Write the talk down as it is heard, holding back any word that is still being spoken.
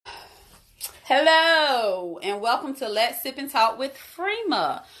Hello, and welcome to Let's Sip and Talk with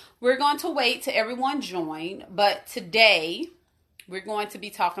Freema. We're going to wait till everyone join, but today we're going to be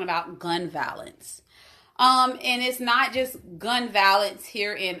talking about gun violence. And it's not just gun violence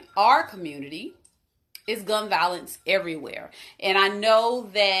here in our community. It's gun violence everywhere. And I know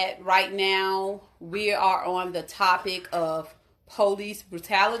that right now we are on the topic of police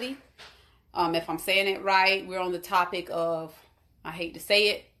brutality. If I'm saying it right, we're on the topic of, I hate to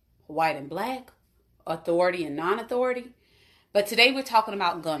say it, white and black, authority and non-authority. But today we're talking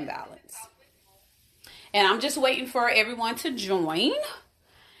about gun violence. And I'm just waiting for everyone to join.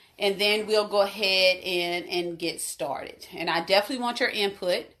 And then we'll go ahead and get started. And I definitely want your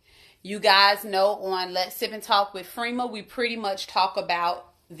input. You guys know on Let's Sip and Talk with Freema, we pretty much talk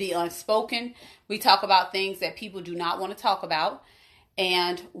about the unspoken. We talk about things that people do not want to talk about.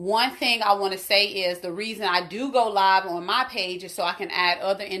 And one thing I want to say is the reason I do go live on my page is so I can add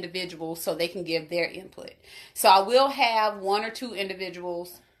other individuals so they can give their input. So I will have one or two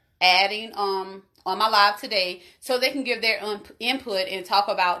individuals adding on my live today so they can give their input and talk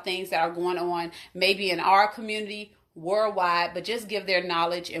about things that are going on maybe in our community, worldwide, but just give their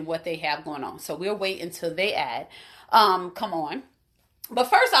knowledge and what they have going on. So we'll wait until they add. Come on. But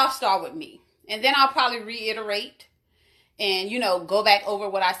first I'll start with me. And then I'll probably reiterate and, go back over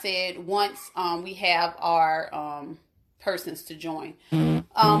what I said once we have our persons to join.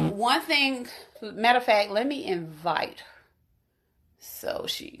 One thing, matter of fact, let me invite her so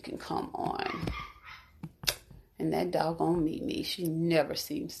she can come on. And that doggone Mimi, she never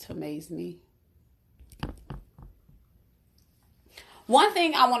seems to amaze me. One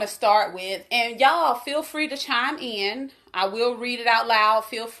thing I want to start with, and y'all feel free to chime in. I will read it out loud.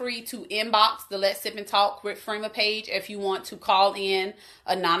 Feel free to inbox the Let's Sip and Talk with Freema page if you want to call in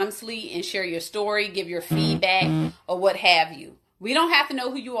anonymously and share your story, give your feedback, or what have you. We don't have to know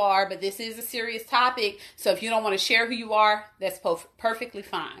who you are, but this is a serious topic. So if you don't want to share who you are, that's perfectly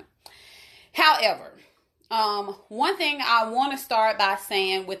fine. However, one thing I want to start by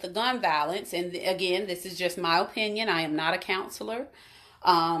saying with the gun violence, and again, this is just my opinion. I am not a counselor.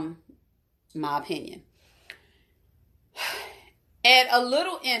 My opinion. At a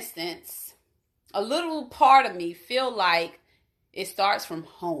little instance, a little part of me feel like it starts from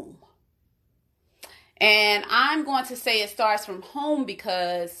home. And I'm going to say it starts from home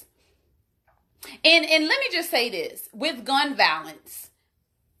because, and let me just say this, with gun violence,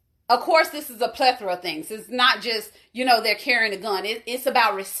 of course, this is a plethora of things. It's not just, they're carrying a gun. It's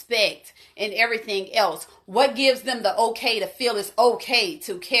about respect and everything else. What gives them the okay to feel it's okay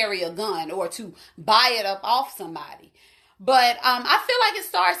to carry a gun or to buy it up off somebody? But I feel like it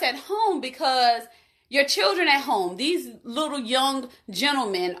starts at home because your children at home, these little young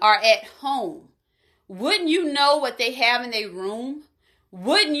gentlemen are at home. Wouldn't you know what they have in their room?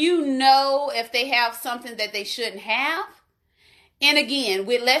 Wouldn't you know if they have something that they shouldn't have? And again,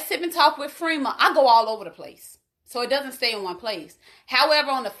 with Let's Sip and Talk with Freema, I go all over the place. So it doesn't stay in one place. However,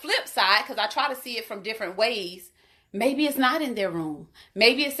 on the flip side, because I try to see it from different ways, maybe it's not in their room.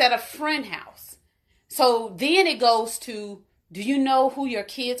 Maybe it's at a friend's house. So then it goes to, do you know who your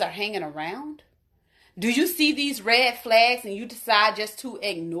kids are hanging around? Do you see these red flags and you decide just to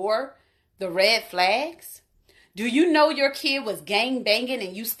ignore the red flags? Do you know your kid was gang banging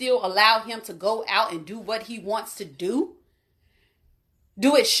and you still allow him to go out and do what he wants to do?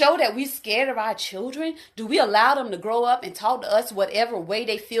 Do it show that we're scared of our children? Do we allow them to grow up and talk to us whatever way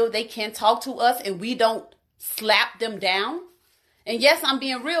they feel they can talk to us and we don't slap them down? And yes, I'm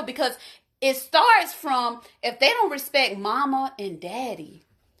being real because it starts from if they don't respect mama and daddy,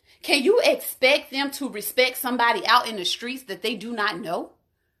 can you expect them to respect somebody out in the streets that they do not know?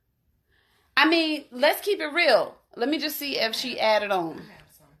 I mean, let's keep it real. Let me just see if she added on.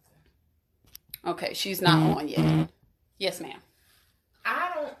 Okay, she's not on yet. Yes, ma'am.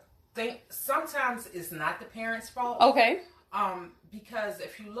 I don't think sometimes it's not the parents' fault. Okay. Because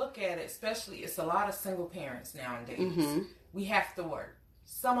if you look at it, especially it's a lot of single parents nowadays. Mm-hmm. We have to work.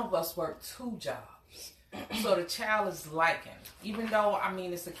 Some of us work 2 jobs. So the child is liking. Even though,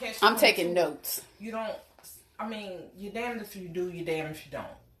 it's a catch. I'm taking notes. You don't, you're damned if you do, you're damned if you don't.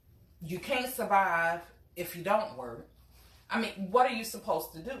 You can't survive if you don't work. What are you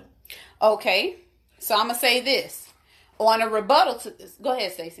supposed to do? Okay. So I'm going to say this. On a rebuttal to this, go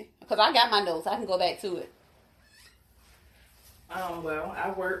ahead, Stacey, because I got my notes. I can go back to it. Well, I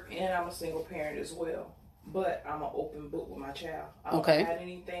work and I'm a single parent as well, but I'm an open book with my child. I don't hide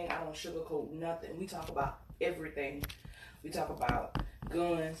anything. I don't sugarcoat nothing. We talk about everything. We talk about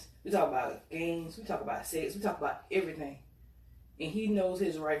guns. We talk about games. We talk about sex. We talk about everything. and he knows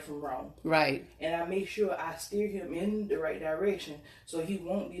his right from wrong. Right. And I make sure I steer him in the right direction so he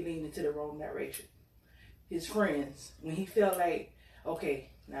won't be leaning to the wrong direction. His friends, when he felt like, okay,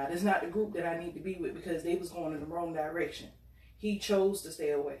 now this is not the group that I need to be with because they was going in the wrong direction, he chose to stay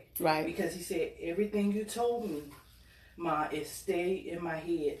away. Right. Because he said, everything you told me, Ma, is stay in my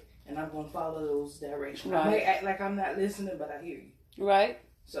head, and I'm going to follow those directions. Right. I may act like I'm not listening, but I hear you. Right.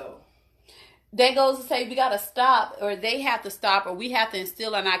 So that goes to say we got to stop, or they have to stop, or we have to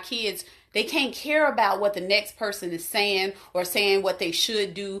instill in our kids. They can't care about what the next person is saying or saying what they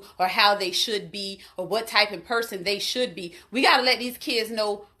should do or how they should be or what type of person they should be. We got to let these kids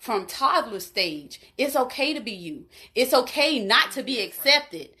know from toddler stage, it's okay to be you. It's okay not to be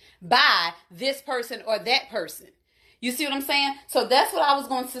accepted by this person or that person. You see what I'm saying? So that's what I was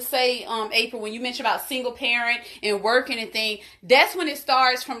going to say, April, when you mentioned about single parent and working and thing. That's when it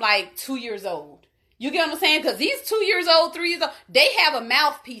starts from like 2 years old. You get what I'm saying? Because these 2 years old, 3 years old, they have a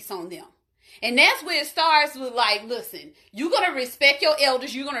mouthpiece on them. And that's where it starts with like, listen, you're going to respect your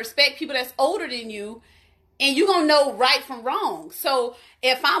elders. You're going to respect people that's older than you. And you're going to know right from wrong. So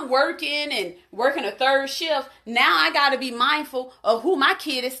if I'm working and working a third shift, now I got to be mindful of who my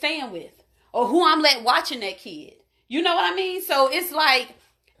kid is staying with or who I'm watching that kid. You know what I mean? So it's like,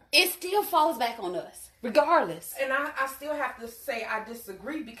 it still falls back on us, regardless. And I still have to say I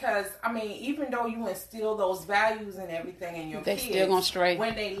disagree because, I mean, even though you instill those values and everything in your kids, still gonna stray.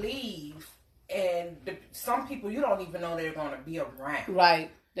 When they leave, and some people, you don't even know they're going to be around.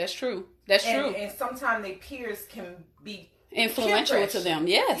 Right. That's true. That's true. And sometimes their peers can be influential to them.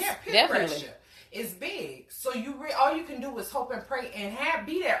 Yes, yeah, peer definitely. Pressure is big. So all you can do is hope and pray and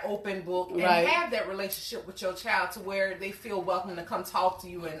be that open book and have that relationship with your child to where they feel welcome to come talk to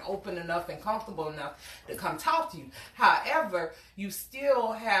you and open enough and comfortable enough to come talk to you. However, you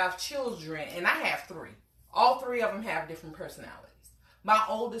still have children, and I have 3. All 3 of them have different personalities. My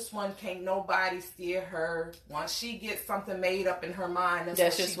oldest one, can't nobody steer her. Once she gets something made up in her mind,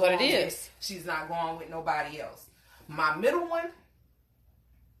 that's just what it is. She's not going with nobody else. My middle one,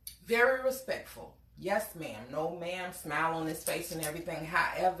 very respectful. Yes, ma'am. No, ma'am. Smile on his face and everything.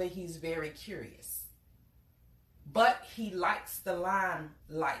 However, he's very curious. But he likes the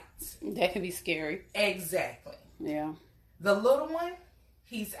limelight. That can be scary. Exactly. Yeah. The little one,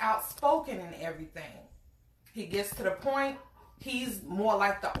 he's outspoken and everything. He gets to the point, he's more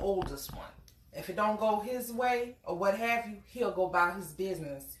like the oldest one. If it don't go his way or what have you, he'll go about his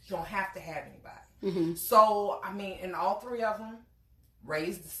business. He don't have to have anybody. Mm-hmm. So, I mean, and all 3 of them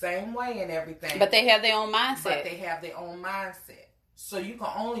raised the same way and everything. But they have their own mindset. But they have their own mindset. So you can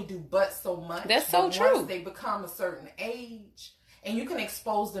only do but so much. That's so true. Once they become a certain age, and you can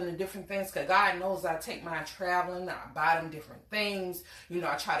expose them to different things, because God knows I take mine traveling, I buy them different things. You know,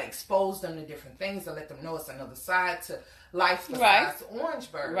 I try to expose them to different things and let them know it's another side to life besides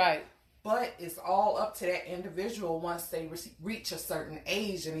Orangeburg. Right. But it's all up to that individual once they reach a certain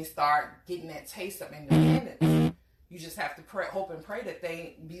age and they start getting that taste of independence. You just have to hope and pray that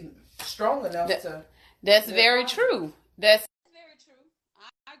they be strong enough to... That's very true. That's very true.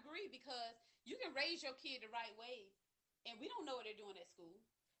 I agree, because you can raise your kid the right way, and we don't know what they're doing at school.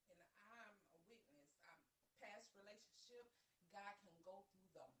 And I'm a witness. Past relationship, God can go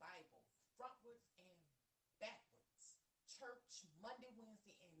through the Bible, frontwards and backwards. Church, Monday,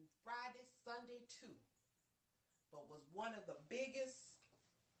 Wednesday, and Friday, Sunday too. But was one of the biggest,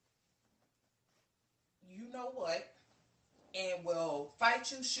 you know what, and will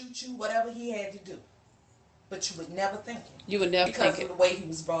fight you, shoot you, whatever he had to do. But you would never think it. You would never think it. Because of the way he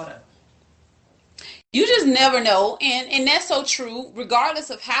was brought up. You just never know. And that's so true, regardless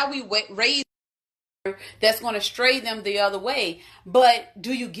of how we raise, that's going to stray them the other way. But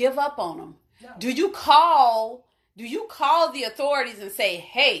do you give up on them? No. Do you call the authorities and say,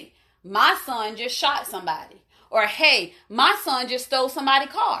 hey, my son just shot somebody? Or, hey, my son just stole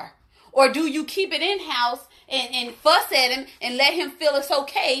somebody's car? Or do you keep it in-house and fuss at him and let him feel it's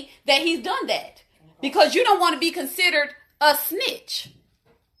okay that he's done that? Because you don't want to be considered a snitch.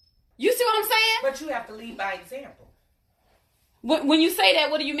 You see what I'm saying? But you have to lead by example. When you say that,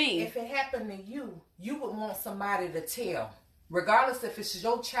 what do you mean? If it happened to you, you would want somebody to tell. Regardless if it's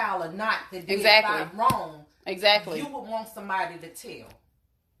your child or not that did it wrong. Exactly. You would want somebody to tell.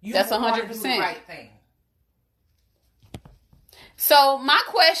 That's 100%. Want to do the right thing. So my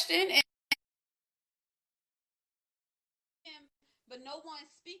question is, but no one's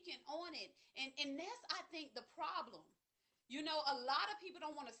speaking on it. And that's, I think, the problem. You know, a lot of people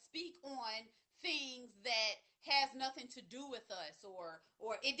don't want to speak on things that has nothing to do with us, or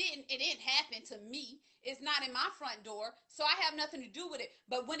it didn't happen to me. It's not in my front door, so I have nothing to do with it.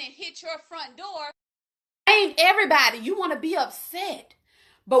 But when it hits your front door, Everybody, you want to be upset.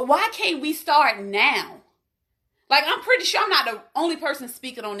 But why can't we start now? Like, I'm pretty sure I'm not the only person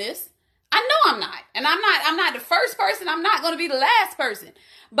speaking on this. I know I'm not. And I'm not the first person. I'm not going to be the last person.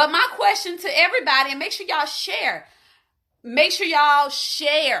 But my question to everybody, and make sure y'all share. Make sure y'all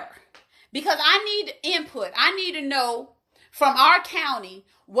share. Because I need input. I need to know from our county,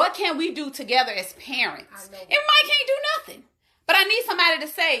 what can we do together as parents? Everybody can't do nothing. But I need somebody to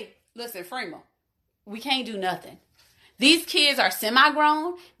say, listen, Freema, we can't do nothing. These kids are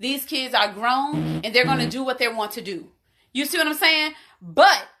semi-grown. These kids are grown. And they're going to do what they want to do. You see what I'm saying?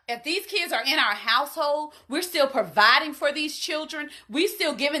 But if these kids are in our household, we're still providing for these children. We're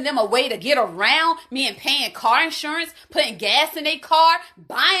still giving them a way to get around, meaning paying car insurance, putting gas in their car,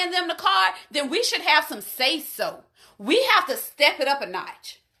 buying them the car, then we should have some say-so. We have to step it up a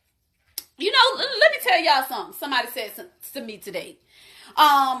notch. You know, let me tell y'all something. Somebody said to me today.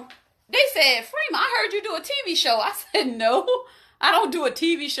 They said, Freema, I heard you do a TV show. I said, no, I don't do a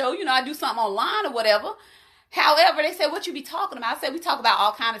TV show. You know, I do something online or whatever. However, they said, what you be talking about? I said, we talk about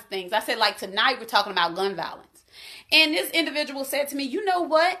all kinds of things. I said, like tonight, we're talking about gun violence. And this individual said to me, you know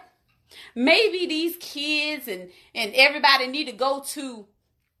what? Maybe these kids and everybody need to go to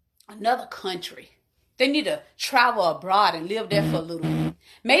another country. They need to travel abroad and live there for a little bit.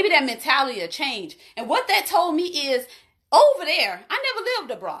 Maybe that mentality will change. And what that told me is, over there, I never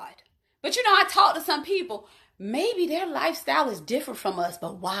lived abroad. But you know, I talked to some people, maybe their lifestyle is different from us,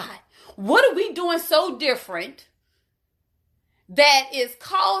 but why? What are we doing so different that is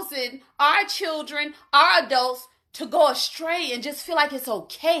causing our children, our adults to go astray and just feel like it's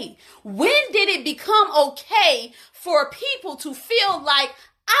okay? When did it become okay for people to feel like,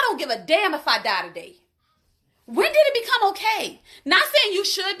 I don't give a damn if I die today? When did it become okay? Not saying you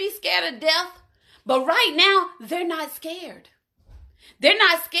should be scared of death, but right now, they're not scared. They're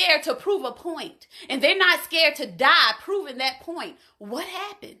not scared to prove a point. And they're not scared to die proving that point. What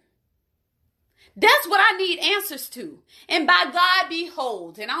happened? That's what I need answers to. And by God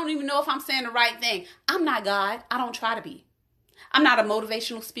behold, and I don't even know if I'm saying the right thing. I'm not God. I don't try to be. I'm not a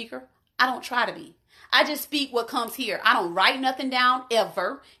motivational speaker. I don't try to be. I just speak what comes here. I don't write nothing down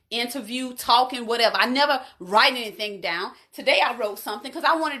ever. Interview, talking, whatever. I never write anything down. Today I wrote something because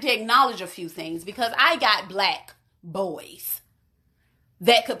I wanted to acknowledge a few things because I got black boys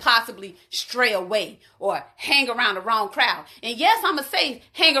that could possibly stray away or hang around the wrong crowd. And yes, I'm going to say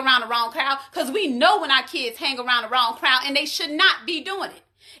hang around the wrong crowd because we know when our kids hang around the wrong crowd and they should not be doing it.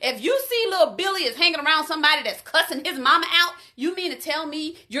 If you see little Billy is hanging around somebody that's cussing his mama out, you mean to tell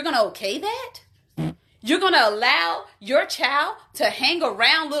me you're going to okay that? You're going to allow your child to hang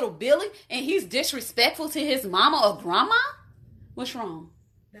around little Billy and he's disrespectful to his mama or grandma? What's wrong?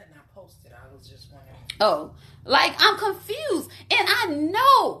 Nothing I posted. I was just wondering. Oh, like I'm confused. And I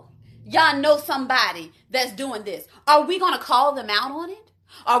know y'all know somebody that's doing this. Are we going to call them out on it?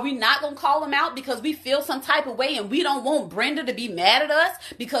 Are we not going to call them out because we feel some type of way and we don't want Brenda to be mad at us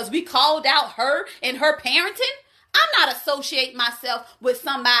because we called out her and her parenting? I'm not associating myself with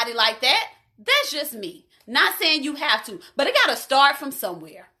somebody like that. That's just me. Not saying you have to, but it got to start from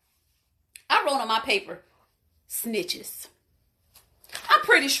somewhere. I wrote on my paper, snitches. I'm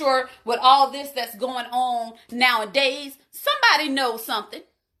pretty sure with all this that's going on nowadays, somebody knows something.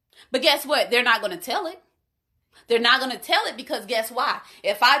 But guess what? They're not going to tell it. They're not going to tell it because guess why?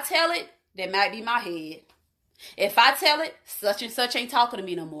 If I tell it, that might be my head. If I tell it, such and such ain't talking to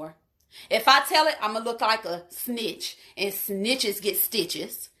me no more. If I tell it, I'm going to look like a snitch and snitches get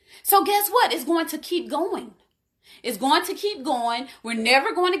stitches. So guess what? It's going to keep going. It's going to keep going. We're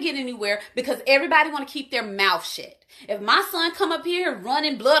never going to get anywhere because everybody want to keep their mouth shut. If my son come up here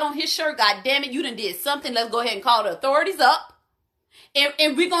running blood on his shirt, God damn it, you done did something. Let's go ahead and call the authorities up.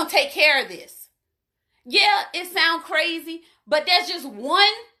 And we're going to take care of this. Yeah, it sounds crazy, but that's just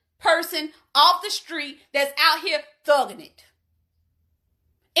one person off the street that's out here thugging it.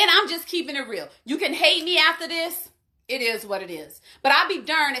 And I'm just keeping it real. You can hate me after this. It is what it is. But I'll be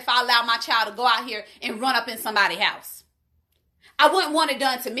darned if I allow my child to go out here and run up in somebody's house. I wouldn't want it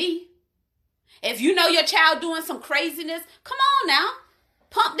done to me. If you know your child doing some craziness, come on now.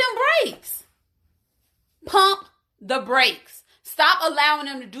 Pump them brakes. Pump the brakes. Stop allowing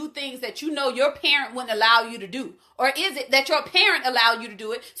them to do things that you know your parent wouldn't allow you to do. Or is it that your parent allowed you to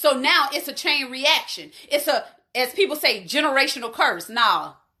do it? So now it's a chain reaction. It's a, as people say, generational curse.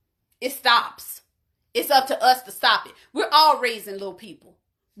 Nah, it stops. It's up to us to stop it. We're all raising little people.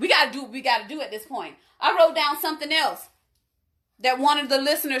 We got to do what we got to do at this point. I wrote down something else that one of the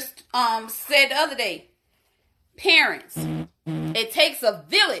listeners said the other day. Parents, it takes a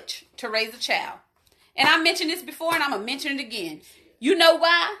village to raise a child. And I mentioned this before and I'm going to mention it again. You know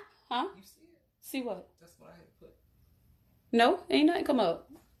why? Huh? You see it? See what? That's what No, ain't nothing come up.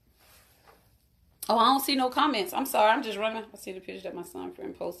 Oh, I don't see no comments. I'm sorry. I'm just running. I see the picture that my son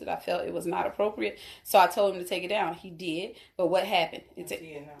friend posted. I felt it was not appropriate, so I told him to take it down. He did. But what happened?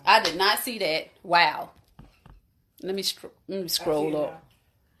 I did not see that. Wow. Let me scroll up.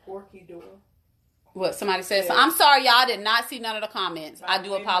 Porky door. What somebody said? So I'm sorry, y'all. I did not see none of the comments. I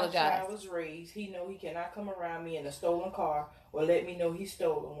do apologize. I was raised. He know he cannot come around me in a stolen car or let me know he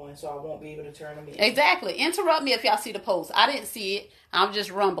stolen one, so I won't be able to turn him in. Exactly. Interrupt me if y'all see the post. I didn't see it. I'm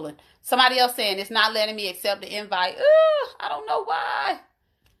just rumbling. Somebody else saying it's not letting me accept the invite. I don't know why.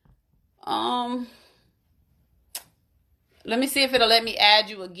 Let me see if it'll let me add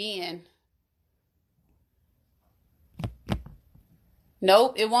you again.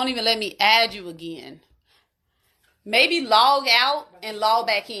 Nope, it won't even let me add you again. Maybe log out and log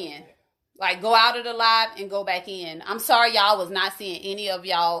back in. Like go out of the live and go back in. I'm sorry y'all was not seeing any of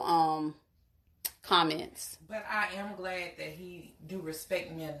y'all comments. But I am glad that he do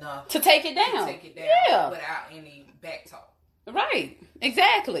respect me enough to take it down. Yeah. Without any back talk. Right.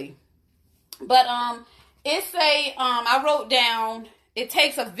 Exactly. But it's a I wrote down it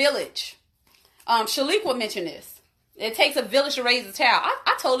takes a village. Shaliqua mentioned this. It takes a village to raise a child.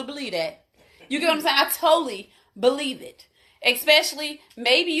 I totally believe that. You get what I'm saying? I totally believe it. Especially,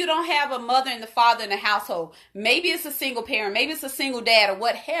 maybe you don't have a mother and the father in the household. Maybe it's a single parent. Maybe it's a single dad or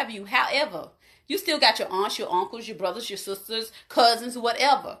what have you. However, you still got your aunts, your uncles, your brothers, your sisters, cousins,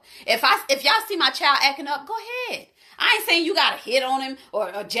 whatever. If y'all see my child acting up, go ahead. I ain't saying you got to hit on him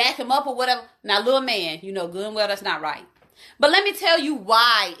or jack him up or whatever. Now, little man, you know good and well that's not right. But let me tell you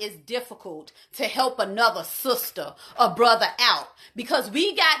why it's difficult to help another sister or brother out. Because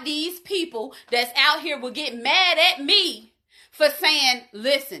we got these people that's out here will get mad at me for saying,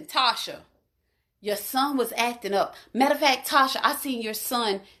 listen, Tasha, your son was acting up. Matter of fact, Tasha, I seen your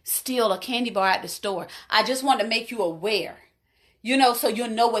son steal a candy bar at the store. I just want to make you aware. You know, so you'll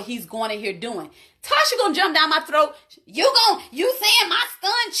know what he's going in here doing. Tasha gonna jump down my throat. You saying my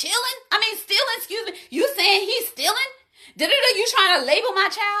son stealing, excuse me. You saying he's stealing? You trying to label my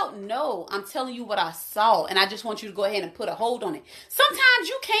child? No, I'm telling you what I saw, and I just want you to go ahead and put a hold on it. Sometimes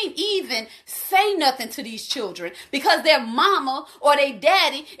you can't even say nothing to these children because their mama or their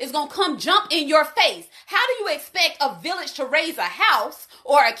daddy is going to come jump in your face. How do you expect a village to raise a house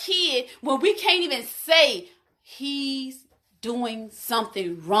or a kid when we can't even say he's doing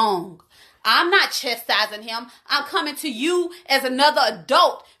something wrong? I'm not chastising him. I'm coming to you as another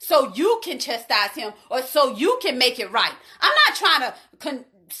adult so you can chastise him or so you can make it right. I'm not trying to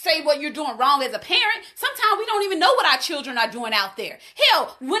say what you're doing wrong as a parent. Sometimes we don't even know what our children are doing out there.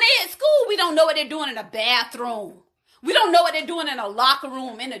 Hell, when they're at school, we don't know what they're doing in a bathroom. We don't know what they're doing in a locker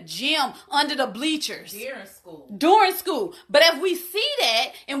room, in a gym, under the bleachers. During school. But if we see that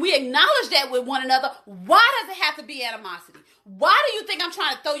and we acknowledge that with one another, why does it have to be animosity? Why do you think I'm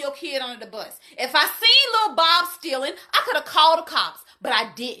trying to throw your kid under the bus? If I seen little Bob stealing, I could have called the cops, but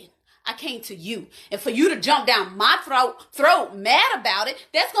I didn't. I came to you. And for you to jump down my throat mad about it,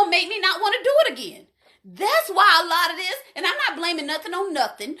 that's going to make me not want to do it again. That's why a lot of this, and I'm not blaming nothing on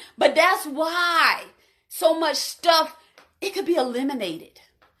nothing, but that's why so much stuff, it could be eliminated.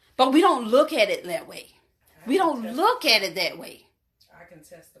 But we don't look at it that way. We don't look at it that way. I can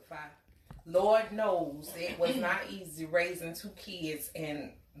testify. Lord knows it was not easy raising two kids.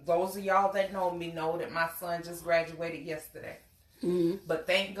 And those of y'all that know me know that my son just graduated yesterday. Mm-hmm. But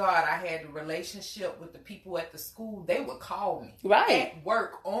thank God I had a relationship with the people at the school. They would call me at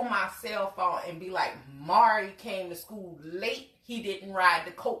work on my cell phone and be like, Mari came to school late. He didn't ride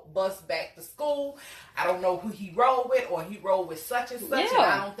the Coke bus back to school. I don't know who he rode with, or he rode with such and such, and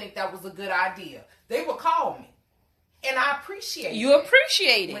I don't think that was a good idea. They would call me. And I appreciate it. You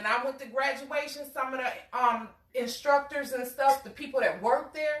appreciate it. When I went to graduation, some of the instructors and stuff, the people that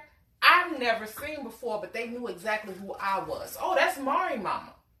worked there, I've never seen before, but they knew exactly who I was. Oh, that's Mari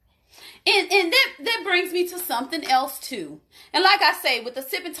Mama. And that brings me to something else, too. And like I say, with the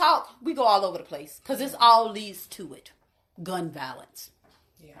Sip and Talk, we go all over the place, because this all leads to it. Gun violence.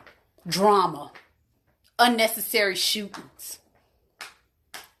 Yeah. Drama. Unnecessary shootings.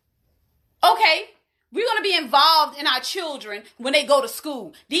 Okay. We're going to be involved in our children when they go to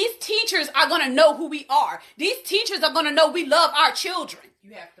school. These teachers are going to know who we are. These teachers are going to know we love our children.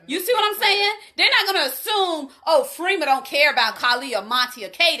 You see what I'm saying? They're not going to assume, oh, Freema don't care about Kali or Monty or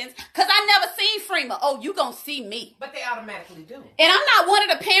Cadence, because I never seen Freema. Oh, you going to see me. But they automatically do. And I'm not one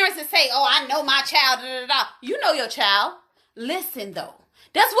of the parents that say, oh, I know my child. Da, da, da. You know your child. Listen, though.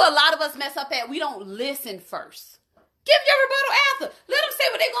 That's where a lot of us mess up at. We don't listen first. Give your rebuttal after. Let them say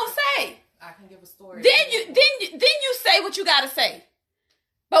what they're going to say. I can give a story. Then you say what you got to say.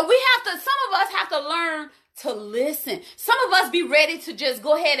 But some of us have to learn to listen. Some of us be ready to just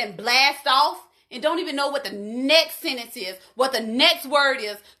go ahead and blast off and don't even know what the next sentence is, what the next word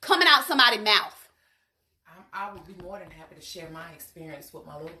is coming out somebody's mouth. I would be more than happy to share my experience with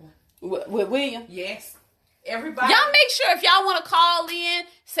my little one. With William? Yes. Everybody. Y'all make sure if y'all want to call in,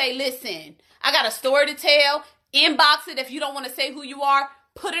 say, listen, I got a story to tell. Inbox it. If you don't want to say who you are,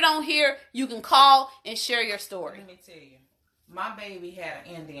 put it on here. You can call and share your story. Let me tell you, my baby had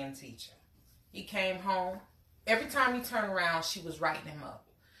an Indian teacher. He came home. Every time he turned around, she was writing him up,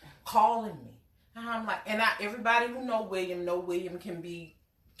 calling me. And I'm like, everybody who know William can be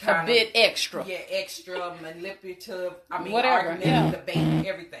a bit extra. Yeah, extra, manipulative. Whatever, argumentative, debate,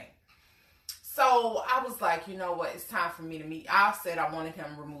 everything. So I was like, you know what? It's time for me to meet. I said I wanted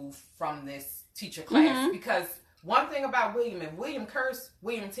him removed from this teacher class because one thing about William, if William cursed,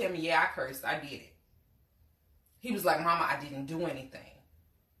 William tell me, yeah, I cursed. I did it. He was like, Mama, I didn't do anything.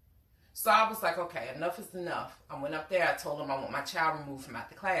 So I was like, okay, enough is enough. I went up there. I told them I want my child removed from out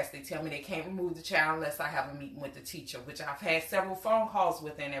the class. They tell me they can't remove the child unless I have a meeting with the teacher, which I've had several phone calls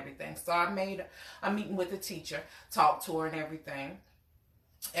with and everything. So I made a meeting with the teacher, talked to her and everything.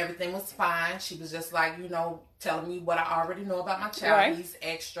 Everything was fine. She was just like, telling me what I already know about my child. Right. He's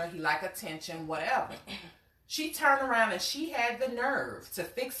extra. He like attention, whatever. She turned around and she had the nerve to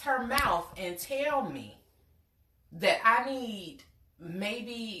fix her mouth and tell me that I need,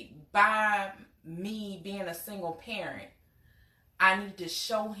 maybe by me being a single parent, I need to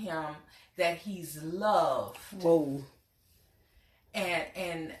show him that he's loved. Whoa.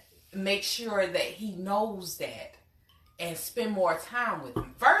 And make sure that he knows that and spend more time with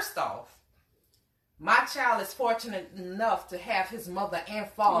him. First off, my child is fortunate enough to have his mother and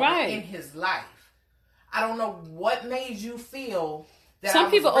father in his life. I don't know what made you feel that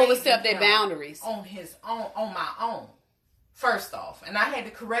some people overstep their boundaries on his own, on my own. First off, and I had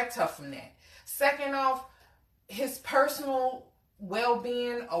to correct her from that. Second off, his personal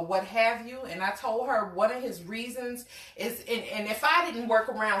well-being or what have you, and I told her one of his reasons is, and if I didn't work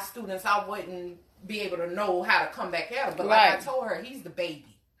around students, I wouldn't be able to know how to come back at him. But like I told her, he's the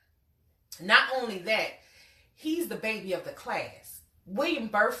baby. Not only that, he's the baby of the class.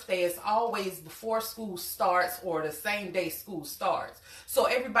 William's birthday is always before school starts or the same day school starts. So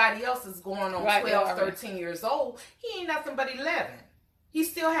everybody else is going on 12, 13 years old. He ain't nothing but 11. He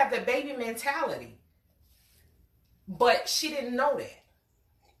still have that baby mentality. But she didn't know that.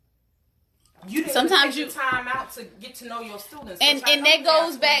 You didn't take the time out to get to know your students. And that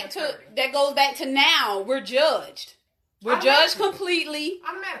goes back to now. We're judged. We're judged completely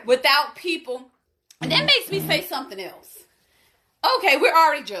without people. And that makes me say something else. Okay, we're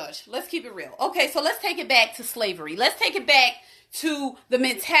already judged. Let's keep it real. Okay, so let's take it back to slavery. Let's take it back to the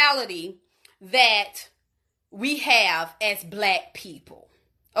mentality that we have as black people.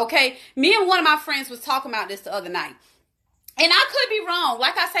 Okay, me and one of my friends was talking about this the other night. And I could be wrong.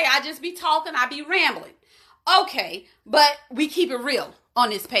 Like I say, I just be talking, I be rambling. Okay, but we keep it real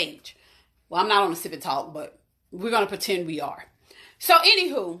on this page. Well, I'm not on the Sip and Talk, but we're going to pretend we are. So,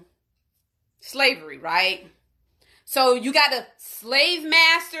 anywho, slavery, right? So, you got the slave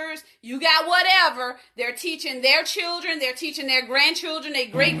masters, you got whatever. They're teaching their children, they're teaching their grandchildren, their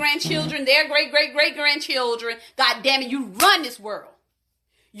great-grandchildren, their great-great-great-grandchildren. God damn it, you run this world.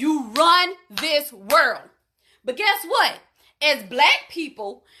 You run this world. But guess what? As black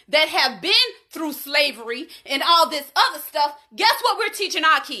people that have been through slavery and all this other stuff, guess what we're teaching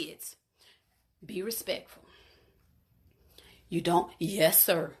our kids? Be respectful. You don't, yes,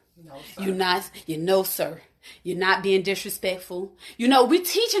 sir. No, sir. You're not, no, sir. You're not being disrespectful. We're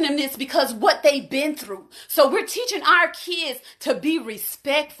teaching them this because what they've been through. So we're teaching our kids to be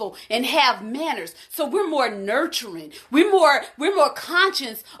respectful and have manners. So we're more nurturing. We're more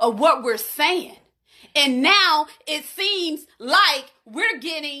conscious of what we're saying. And now it seems like we're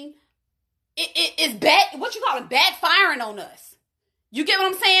getting it's bad. What you call it? Backfiring on us. You get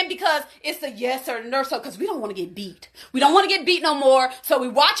what I'm saying? Because it's the yes or the no, so because we don't want to get beat. We don't want to get beat no more. So we're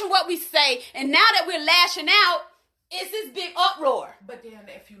watching what we say. And now that we're lashing out, it's this big uproar. But then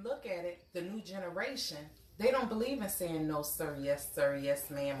if you look at it, the new generation, they don't believe in saying no, sir, yes,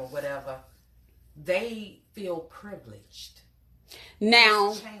 ma'am, or whatever. They feel privileged.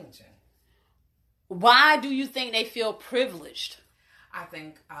 Now, it's changing. Why do you think they feel privileged? I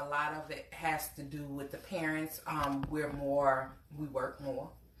think a lot of it has to do with the parents. We work more.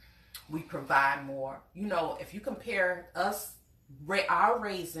 We provide more. If you compare our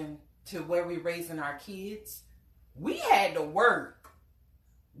raising to where we're raising our kids, we had to work.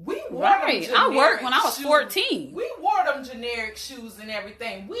 We wore I worked when I was 14. We wore them generic shoes and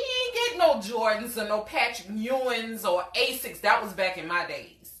everything. We ain't get no Jordans or no Patrick Ewings or Asics. That was back in my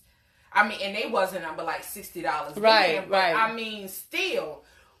days. I mean, and they wasn't but like $60. Right, right. I mean, still,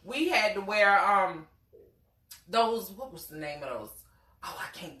 we had to wear those. What was the name of those? Oh,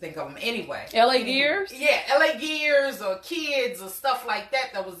 I can't think of them. Anyway, LA Gears? Yeah, LA Gears or Kids or stuff like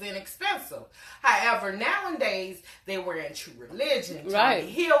that was inexpensive. However, nowadays, they were in True Religion,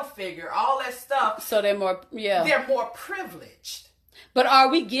 Tommy Hilfiger, all that stuff. So they're more, they're more privileged. But are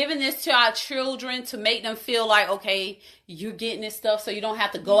we giving this to our children to make them feel like, okay, you're getting this stuff so you don't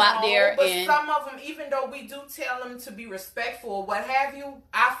have to go out there but some of them, even though we do tell them to be respectful or what have you,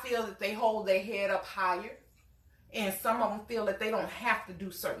 I feel that they hold their head up higher. And some of them feel that they don't have to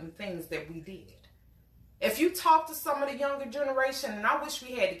do certain things that we did. If you talk to some of the younger generation, and I wish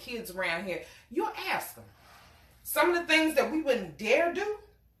we had the kids around here, you'll ask them. Some of the things that we wouldn't dare do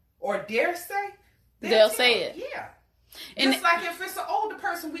or dare say, they'll say it. Yeah. And just like if it's an older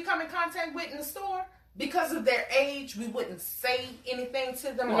person we come in contact with in the store, because of their age, we wouldn't say anything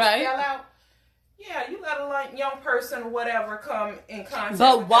to them or spell out. Yeah, you let a young person or whatever come in contact with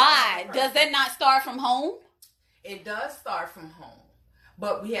them. But why? Does that not start from home? It does start from home,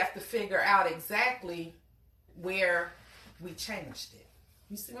 but we have to figure out exactly where we changed it.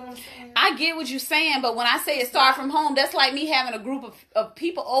 You see what I'm saying? I get what you're saying, but when I say it start from home, that's like me having a group of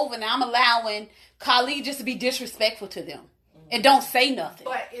people over and I'm allowing Khalid just to be disrespectful to them and don't say nothing.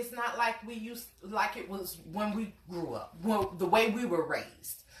 But it's not like like it was when we grew up, the way we were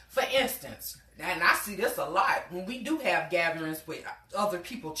raised. For instance, and I see this a lot, when we do have gatherings with other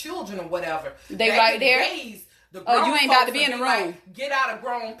people, children or whatever, they right there. You ain't about to be in the room. Like, get out of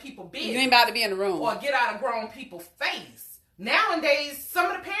grown people business. You ain't about to be in the room. Or get out of grown people's face. Nowadays,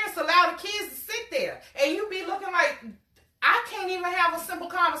 some of the parents allow the kids to sit there. And you be looking like, I can't even have a simple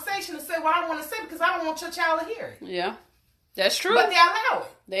conversation to say what I want to say because I don't want your child to hear it. Yeah, that's true. But they allow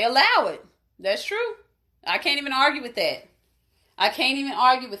it. They allow it. That's true. I can't even argue with that.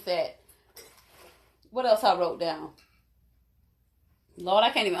 What else I wrote down? Lord, I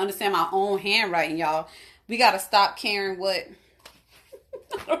can't even understand my own handwriting, y'all. We got to stop caring what...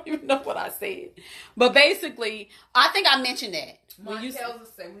 I don't even know what I said. But basically, I think I mentioned that. Mine tells us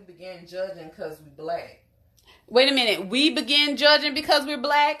that we began judging because we black. Wait a minute. We begin judging because we're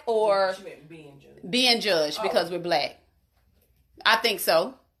black or being judged because we're black? I think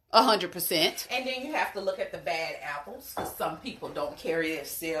so. 100%. And then you have to look at the bad apples because some people don't carry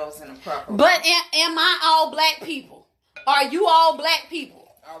themselves in a proper way. But am I all black people? Are you all black people?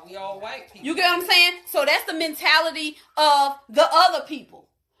 Are we all white people? You get what I'm saying? So that's the mentality of the other people,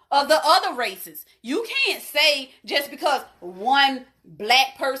 of the other races. You can't say just because one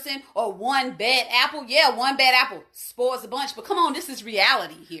black person or one bad apple, one bad apple spoils a bunch. But come on, this is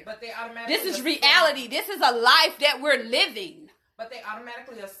reality here. But they automatically This is reality. This is a life that we're living. But they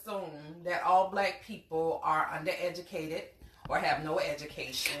automatically assume that all black people are undereducated or have no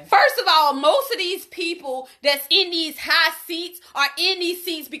education. First of all, most of these people that's in these high seats are in these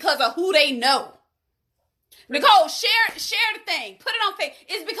seats because of who they know. Nicole, share the thing. Put it on Facebook.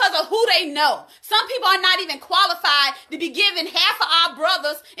 It's because of who they know. Some people are not even qualified to be giving half of our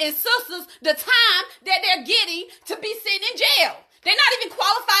brothers and sisters the time that they're getting to be sitting in jail. They're not even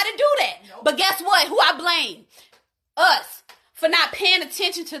qualified to do that. Nope. But guess what? Who I blame? Us. For not paying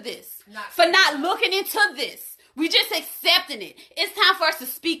attention to this. For not looking into this. We just accepting it. It's time for us to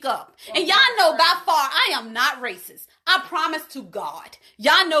speak up. And y'all know by far, I am not racist. I promise to God.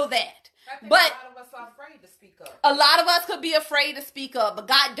 Y'all know that. But a lot of us are afraid to speak up. A lot of us could be afraid to speak up. But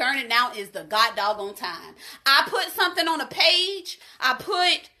God darn it, now is the God doggone time. I put something on a page. I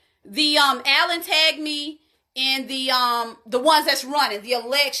put the Alan tagged me in the ones that's running, the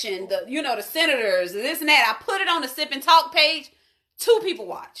election, the senators, this and that. I put it on the Sip and Talk page. 2 people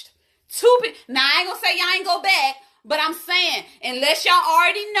watched. 2 people. Now, I ain't going to say y'all ain't go back, but I'm saying, unless y'all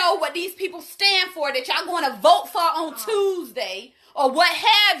already know what these people stand for, that y'all going to vote for on Tuesday, or what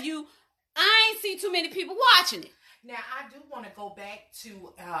have you, I ain't see too many people watching it. Now, I do want to go back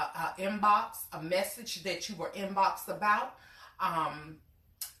to inbox, a message that you were inboxed about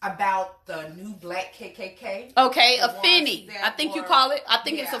the new Black KKK. Okay, a Fenty. I think you call it. I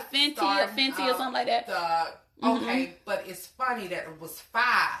think it's a Fenty, a Fenty or something like that. Okay, but it's funny that it was 5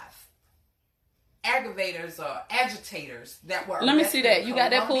 aggravators or agitators that were. Let me see that. You got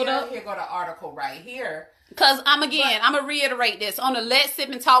that pulled up? Here go the article right here. Because I'm going to reiterate this. On the Let's Sip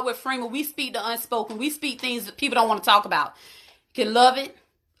and Talk with Freema, we speak the unspoken. We speak things that people don't want to talk about. You can love it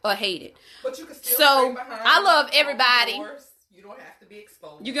or hate it. But you can still So, I love everybody. You don't have to be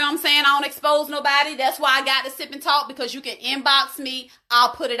exposed. You get what I'm saying? I don't expose nobody. That's why I got to Sip and Talk, because you can inbox me.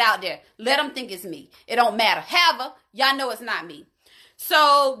 I'll put it out there. Let them think it's me. It don't matter. However, y'all know it's not me.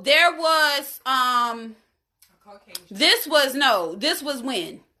 So there was, this was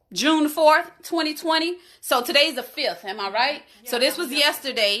when? June 4th, 2020. So today's the 5th, am I right? So this was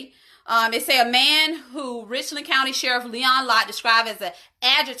yesterday. It said a man who Richland County Sheriff Leon Lott described as an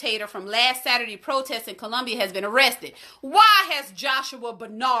agitator from last Saturday protest in Columbia has been arrested. Why has Joshua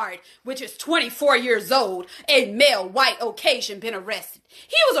Bernard, which is 24 years old, a male white Caucasian, been arrested?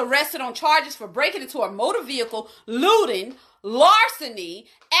 He was arrested on charges for breaking into a motor vehicle, looting, larceny,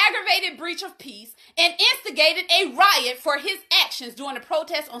 aggravated breach of peace, and instigated a riot for his actions during the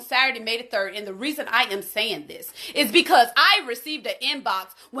protest on Saturday, May the 3rd. And the reason I am saying this is because I received an inbox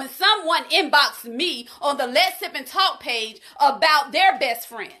when someone inboxed me on the Let's Sip and Talk page about their best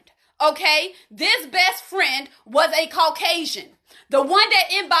friend. Okay? This best friend was a Caucasian. The one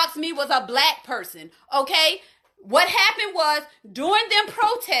that inboxed me was a black person. Okay? What happened was during them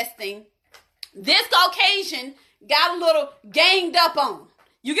protesting, this Caucasian got a little ganged up on.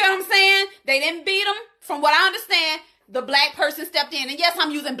 You get what I'm saying? They didn't beat him. From what I understand, the black person stepped in. And yes,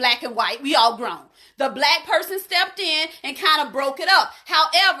 I'm using black and white. We all grown. The black person stepped in and kind of broke it up.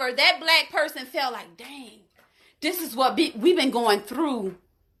 However, that black person felt like, dang, this is what we've been going through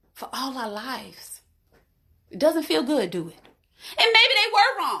for all our lives. It doesn't feel good, do it? And maybe they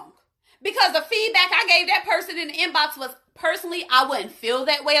were wrong. Because the feedback I gave that person in the inbox was, personally, I wouldn't feel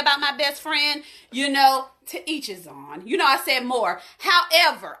that way about my best friend. You know, to each his own. You know, I said more.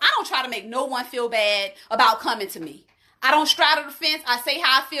 However, I don't try to make no one feel bad about coming to me. I don't straddle the fence. I say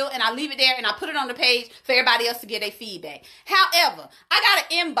how I feel and I leave it there and I put it on the page for everybody else to get their feedback. However, I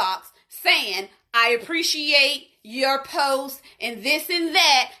got an inbox saying, I appreciate your post and this and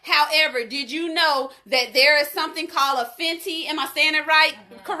that. However, did you know that there is something called a Fenty? Am I saying it right?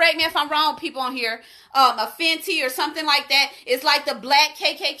 Mm-hmm. Correct me if I'm wrong, people on here. A Fenty or something like that. It's like the black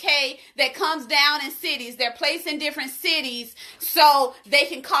KKK that comes down in cities. They're placed in different cities so they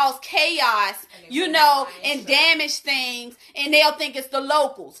can cause chaos, you know, and damage things. And they'll think it's the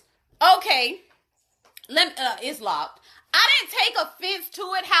locals. Okay. It's locked. I didn't take offense to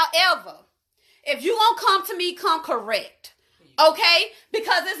it. However, if you gonna come to me, come correct. Okay?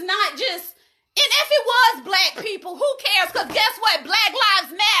 Because it's not just, and if it was black people, who cares? Because guess what? Black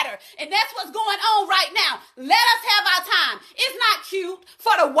lives matter. And that's what's going on right now. Let us have our time. It's not cute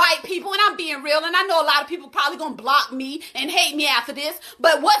for the white people, and I'm being real, and I know a lot of people probably gonna block me and hate me after this,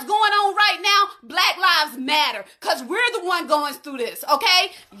 but what's going on right now? Black lives matter. Because we're the one going through this,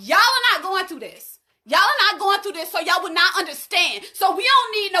 okay? Y'all are not going through this. Y'all are not going through this, so y'all would not understand. So we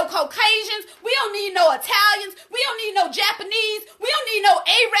don't need no Caucasians. We don't need no Italians. We don't need no Japanese. We don't need no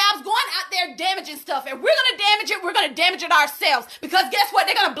Arabs going out there damaging stuff. If we're going to damage it, we're going to damage it ourselves. Because guess what?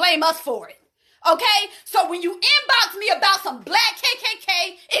 They're going to blame us for it. Okay? So when you inbox me about some black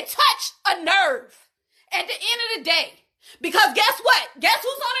KKK, it touched a nerve at the end of the day. Because guess what? Guess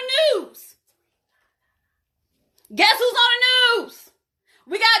who's on the news? Guess who's on the news?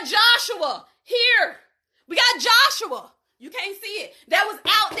 We got Joshua. Here, we got Joshua. You can't see it. That was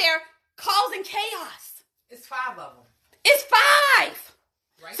out there causing chaos. It's 5 of them. It's 5.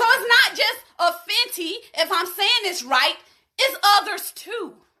 Right, so it's not just a Fenty, if I'm saying this right, it's others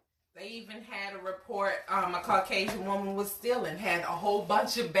too. They even had a report, a Caucasian woman was stealing, had a whole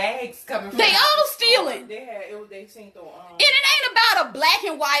bunch of bags coming from They all stealing. They seen the, And it ain't about a black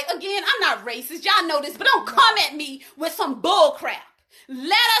and white. Again, I'm not racist. Y'all know this, but don't come at me with some bull crap. Let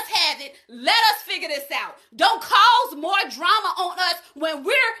us have it. Let us figure this out. Don't cause more drama on us when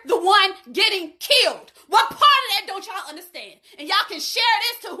we're the one getting killed. What part of that don't y'all understand? And y'all can share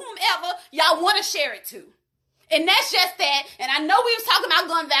this to whomever y'all want to share it to. And that's just that. And I know we was talking about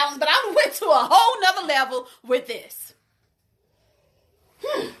gun violence, but I went to a whole nother level with this.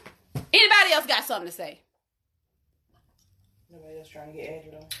 Anybody else got something to say? Nobody else trying to get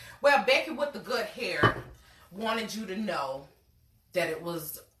Andrew on. Well, Becky with the good hair wanted you to know that it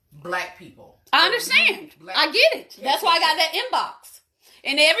was black people. I understand. I get it. That's why I got that inbox.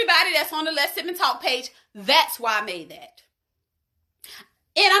 And everybody that's on the Let's Sip and Talk page, that's why I made that.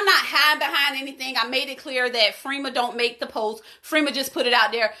 And I'm not hiding behind anything. I made it clear that FREMA don't make the post. FREMA just put it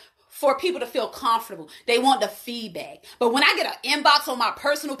out there for people to feel comfortable. They want the feedback. But when I get an inbox on my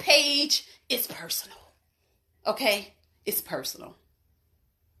personal page, it's personal. Okay? It's personal.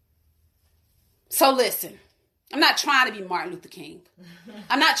 So listen. I'm not trying to be Martin Luther King.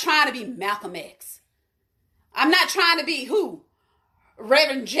 I'm not trying to be Malcolm X. I'm not trying to be who?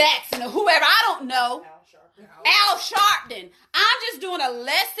 Reverend Jackson or whoever. I don't know. Al Sharpton. I'm just doing a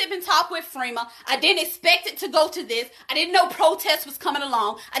Let's Sip and Talk with FREMA. I didn't expect it to go to this. I didn't know protests was coming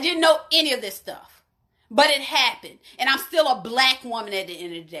along. I didn't know any of this stuff. But it happened. And I'm still a black woman at the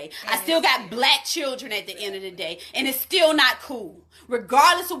end of the day. I still got black children at the end of the day. And it's still not cool.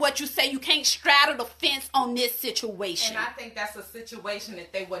 Regardless of what you say, you can't straddle the fence on this situation. And I think that's a situation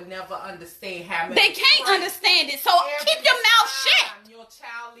that they would never understand. They can't understand it. So keep your mouth shut. Your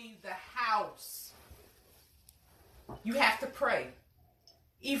child leaves the house, you have to pray.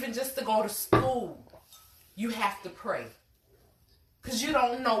 Even just to go to school, you have to pray. Because you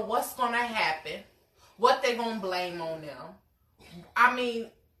don't know what's going to happen, what they're going to blame on them. I mean,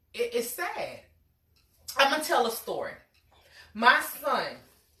 it's sad. I'm going to tell a story. My son,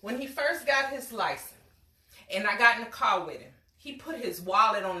 when he first got his license, and I got in the car with him, he put his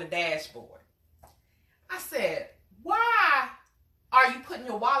wallet on the dashboard. I said, why are you putting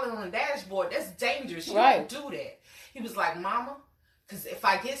your wallet on the dashboard? That's dangerous. You don't do that. He was like, Mama, because if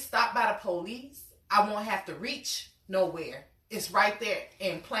I get stopped by the police, I won't have to reach nowhere. It's right there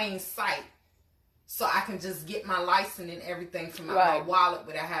in plain sight. So I can just get my license and everything from my wallet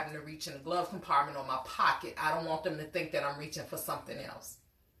without having to reach in the glove compartment or my pocket. I don't want them to think that I'm reaching for something else.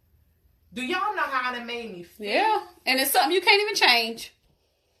 Do y'all know how that made me feel? Yeah. And it's something you can't even change.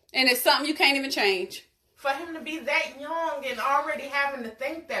 For him to be that young and already having to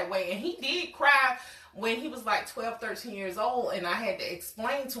think that way. And he did cry when he was like 12, 13 years old. And I had to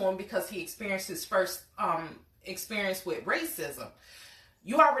explain to him because he experienced his first experience with racism.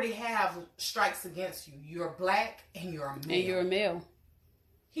 You already have strikes against you. You're black and you're a male.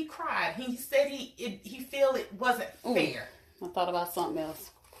 He cried. He said he feel it wasn't fair. I thought about something else.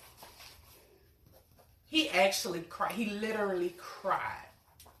 He actually cried. He literally cried.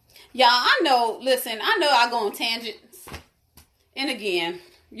 Y'all, I know I go on tangents. And again,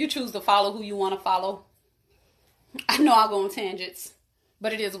 you choose to follow who you want to follow. I know I go on tangents.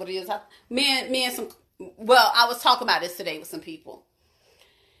 But it is what it is. I was talking about this today with some people.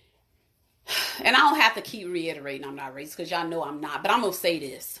 And I don't have to keep reiterating I'm not racist because y'all know I'm not. But I'm going to say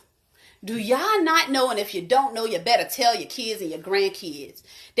this. Do y'all not know, and if you don't know, you better tell your kids and your grandkids,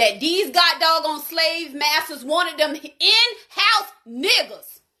 that these doggone slave masters wanted them in-house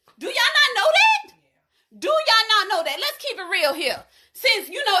niggas? Do y'all not know that? Yeah. Do y'all not know that? Let's keep it real here. Since,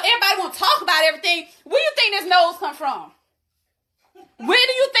 everybody want to talk about everything, where do you think this nose come from? Where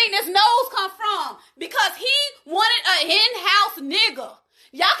do you think this nose come from? Because he wanted an in-house nigga.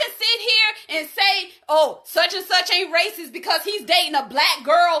 Y'all can sit here and say, oh, such and such ain't racist because he's dating a black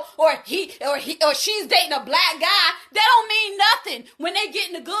girl or she's dating a black guy. That don't mean nothing. When they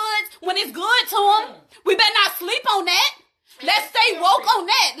getting the goods, when it's good to them, we better not sleep on that. Let's stay woke on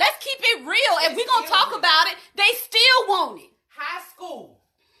that. Let's keep it real. If we're going to talk about it, they still want it. High school.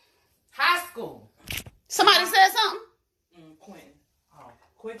 Somebody said something?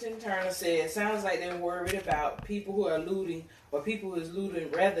 Quentin Turner said, sounds like they're worried about people who are looting or people who is looting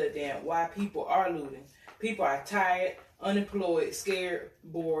rather than why people are looting. People are tired, unemployed, scared,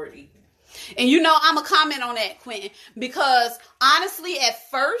 bored, eating. And I'm going to comment on that, Quentin, because honestly, at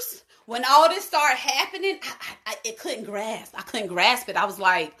first, when all this started happening, I couldn't grasp. I couldn't grasp it. I was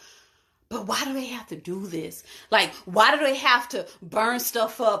like, but why do they have to do this? Like, why do they have to burn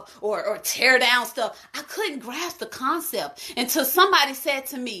stuff up or tear down stuff? I couldn't grasp the concept until somebody said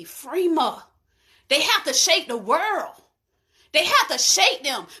to me, Freema, they have to shake the world. They have to shake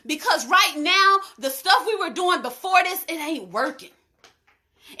them because right now, the stuff we were doing before this, it ain't working.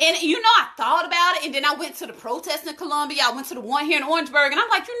 And I thought about it, and then I went to the protest in Columbia. I went to the one here in Orangeburg, and I'm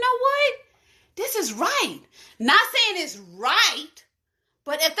like, you know what? This is right. Not saying it's right,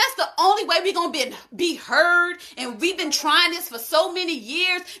 but if that's the only way we're going to be heard, and we've been trying this for so many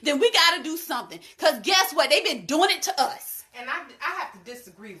years, then we got to do something. Because guess what? They've been doing it to us. And I have to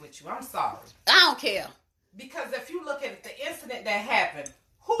disagree with you. I'm sorry. I don't care. Because if you look at the incident that happened,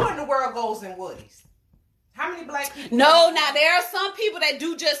 who in the world goes in Woody's? How many black people? No, now there are some people that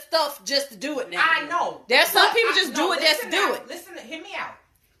do just stuff just to do it now. I know. There's some people just do it just to do it. Listen, hear me out.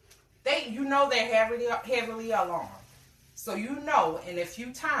 They're heavily alarmed. So and if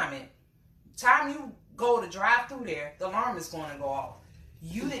you time you go to drive through there, the alarm is going to go off.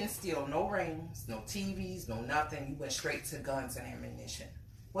 You didn't steal no rings, no TVs, no nothing. You went straight to guns and ammunition.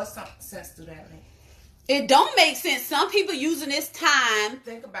 What sense do that make? It don't make sense. Some people using this time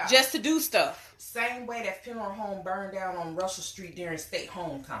just to do stuff. Same way that funeral home burned down on Russell Street during state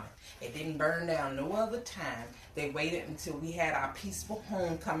homecoming. It didn't burn down no other time. They waited until we had our peaceful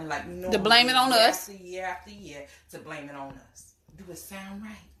homecoming like we know. To blame it on us. Year after year to blame it on us. Do it sound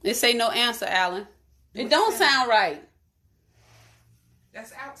right? It say no answer, Alan. It don't sound right.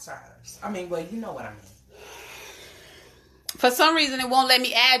 That's outsiders. I mean, well, you know what I mean. For some reason, it won't let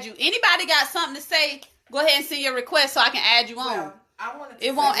me add you. Anybody got something to say? Go ahead and send your request so I can add you on. Well,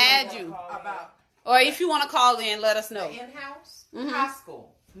 it won't add you. Or if you want to call in, let us know. In-house, high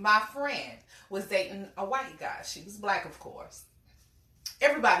school. My friend was dating a white guy. She was black, of course.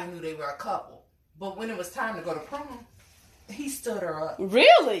 Everybody knew they were a couple. But when it was time to go to prom, he stood her up.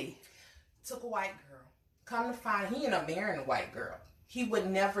 Really? Took a white girl. Come to find, he ended up marrying a white girl. He would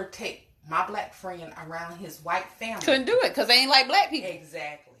never take my black friend around his white family. Couldn't do it because they ain't like black people.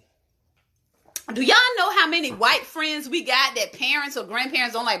 Exactly. Do y'all know how many white friends we got that parents or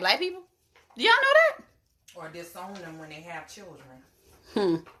grandparents don't like black people? Do y'all know that? Or disown them when they have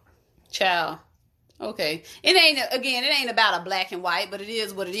children. Child. Okay. It ain't about a black and white, but it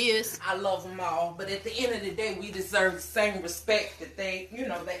is what it is. I love them all, but at the end of the day, we deserve the same respect that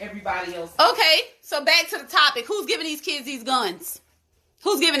that everybody else. Okay, so back to the topic. Who's giving these kids these guns?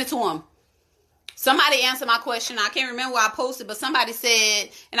 Who's giving it to them? Somebody answered my question. I can't remember where I posted, but somebody said,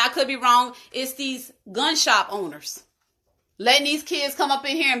 and I could be wrong, it's these gun shop owners letting these kids come up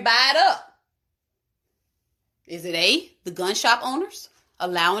in here and buy it up. Is it the gun shop owners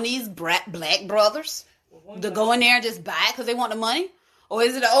allowing these black brothers to go in there and just buy it because they want the money? Or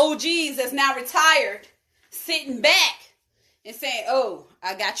is it the OGs that's now retired sitting back and saying, oh,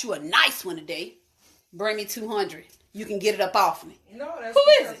 I got you a nice one today. Bring me 200. You can get it up off me. No, that's Who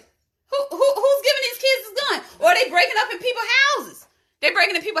is it? Who's giving these kids this gun? Or are they breaking up in people's houses? They're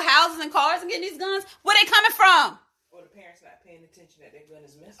breaking in people's houses and cars and getting these guns? Where they coming from? Or the parents not paying attention that their gun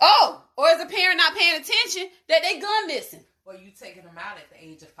is missing. Oh, or is the parent not paying attention that their gun missing? Well, you taking them out at the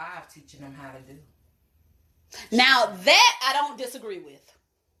age of 5, teaching them how to do. Now that I don't disagree with.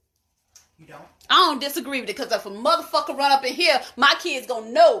 You don't? I don't disagree with it because if a motherfucker run up in here, my kids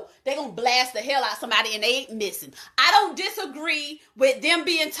gonna know they gonna blast the hell out of somebody and they ain't missing. I don't disagree with them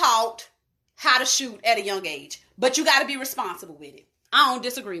being taught how to shoot at a young age, but you got to be responsible with it. I don't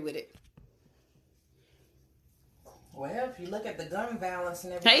disagree with it. Well, if you look at the gun violence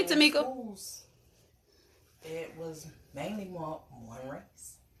and everything, hey, Tamika, schools, it was mainly one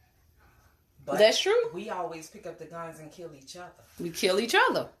race. But that's true. We always pick up the guns and kill each other. We kill each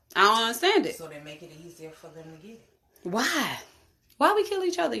other. I don't understand it. So they make it easier for them to get it. Why? Why we kill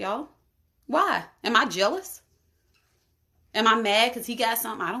each other, y'all? Why? Am I jealous? Am I mad because he got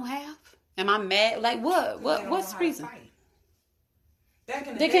something I don't have? Am I mad? Like what? What's the reason?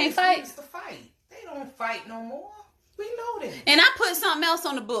 They can't fight. To fight. They don't fight no more. We know that. And I put something else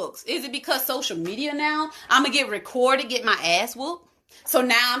on the books. Is it because social media now? I'm gonna get recorded, get my ass whooped. So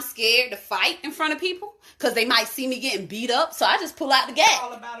now I'm scared to fight in front of people because they might see me getting beat up. So I just pull out the gas. It's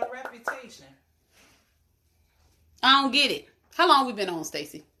all about a reputation. I don't get it. How long we been on,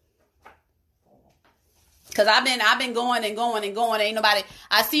 Stacey? Because I've been going and going and going. Ain't nobody.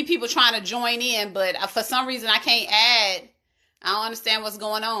 I see people trying to join in, but for some reason I can't add. I don't understand what's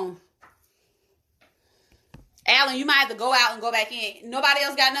going on. Alan, you might have to go out and go back in. Nobody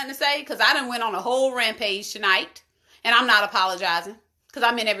else got nothing to say? Because I done went on a whole rampage tonight. And I'm not apologizing. Because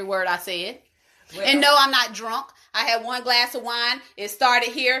I meant every word I said. Well, and no, I'm not drunk. I had one glass of wine. It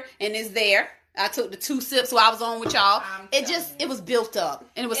started here and it's there. I took the 2 sips while I was on with y'all. It was built up.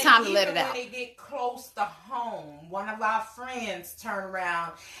 And it was time to let it out. When they get close to home, one of our friends turned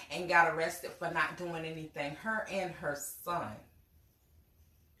around and got arrested for not doing anything. Her and her son.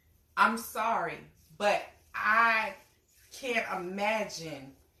 I'm sorry, but I can't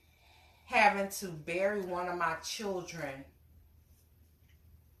imagine having to bury one of my children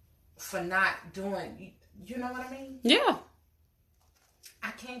for not doing, you know what I mean? Yeah.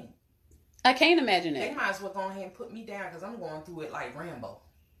 I can't. I can't imagine that. They might as well go ahead and put me down because I'm going through it like Rambo.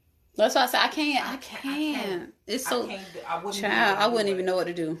 That's why I said I can't. It's so. I wouldn't even know what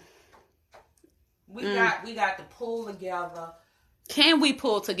to do. We got to pull together. Can we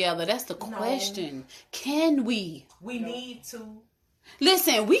pull together? That's the question. No. Can we? We need to.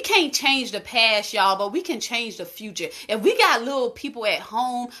 Listen, we can't change the past, y'all, but we can change the future. If we got little people at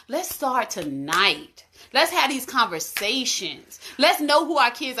home, let's start tonight. Let's have these conversations. Let's know who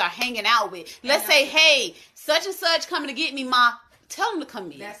our kids are hanging out with. Let's say, hey, such and such coming to get me, Ma. Tell him to come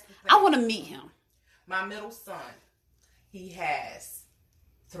in. I want to meet him. My middle son, he has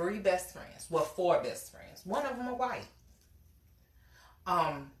 3 best friends. Well, 4 best friends. One of them are white.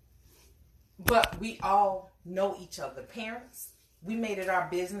 But we all know each other. Parents, we made it our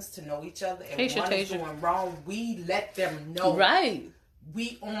business to know each other. If one is doing wrong, we let them know. Right.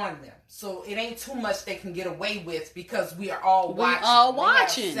 We on them. So it ain't too much they can get away with because we are all watching. We all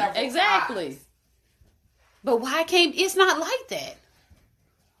watching. Exactly. Eyes. But why can't, it's not like that.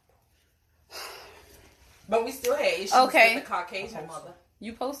 But we still had issues with the Caucasian mother.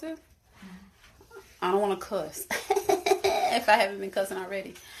 You posted? I don't want to cuss. If I haven't been cussing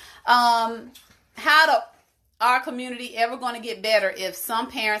already. Our community ever going to get better if some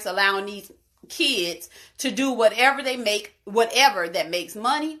parents allowing these kids to do whatever that makes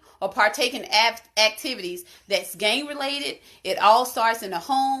money, or partake in activities that's gang related. It all starts in the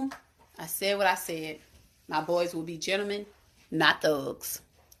home. I said what I said. My boys will be gentlemen, not thugs.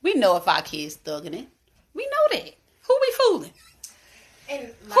 We know if our kids thugging it. We know that. Who we fooling?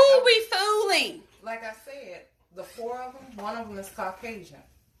 And who we fooling? Like I said, the 4 of them, one of them is Caucasian.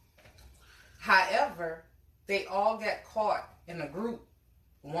 However, they all got caught in a group.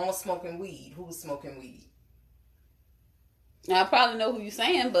 One was smoking weed. Who was smoking weed? Now, I probably know who you're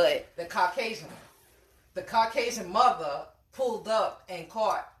saying, but... The Caucasian. The Caucasian mother pulled up and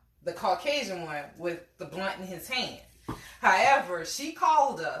caught the Caucasian one with the blunt in his hand. However, she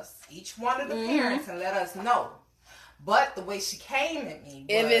called us, each one of the parents, and let us know. But the way she came at me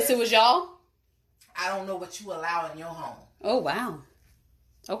was... It was y'all? I don't know what you allow in your home. Oh, wow.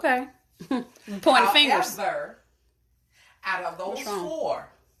 Okay. Pointing fingers. However, out of those 4,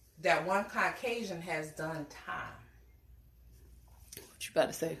 that one Caucasian has done time. What you about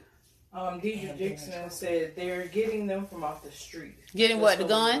to say? Deidre Dixon said they're getting them from off the street. Getting what? The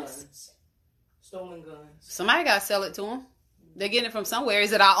guns? Stolen guns. Somebody got to sell it to them. They're getting it from somewhere.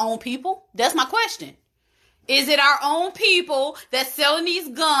 Is it our own people? That's my question. Is it our own people that's selling these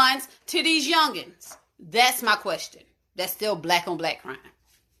guns to these youngins? That's my question. That's still black on black crime.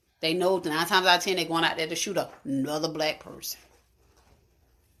 They know 9 times out of 10 they're going out there to shoot another black person.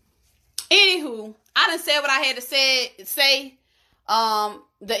 Anywho, I done said what I had to say.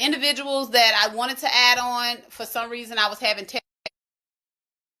 The individuals that I wanted to add on, for some reason I was having I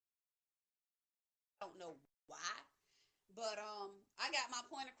don't know why. But I got my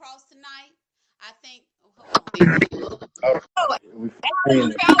point across tonight. I think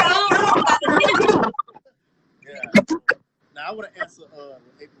Now I want to answer what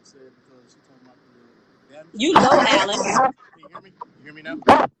April said, because she talking about the damage. You know, Alan. Can you hear me? You hear me now?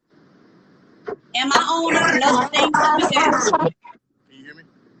 Am I on another thing? Can you hear me?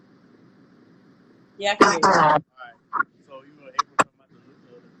 Yeah, I can hear you. All right. So you know April talking about the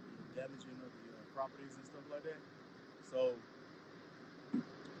damaging of the properties and stuff like that. So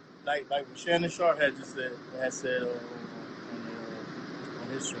like what Shannon Sharp had said on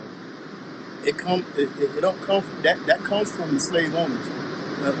his show. It don't come from, that comes from the slave owners,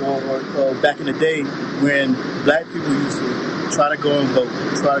 or back in the day when black people used to try to go and vote,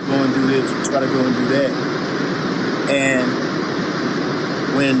 try to go and do this, try to go and do that, and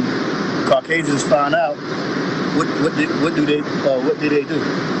when Caucasians found out, what did they do?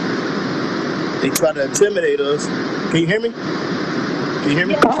 They try to intimidate us. Can you hear me? Can you hear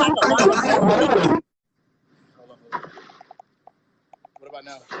me? Hold on. What about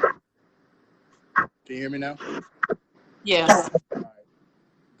now? Can you hear me now? Yeah. All right.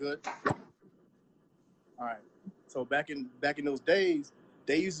 Good. All right. So back in those days,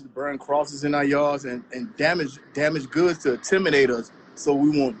 they used to burn crosses in our yards and damage goods to intimidate us, so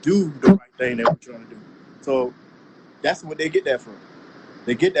we won't do the right thing that we're trying to do. So that's what they get that from.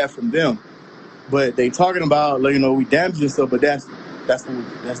 They get that from them. But they talking about, we damaging stuff, but that's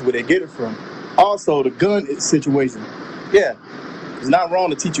where they get it from. Also, the gun situation. Yeah, it's not wrong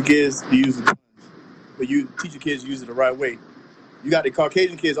to teach your kids to use the guns, but you teach your kids to use it the right way. You got the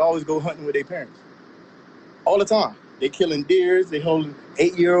Caucasian kids always go hunting with their parents. All the time. They killing deers. They holding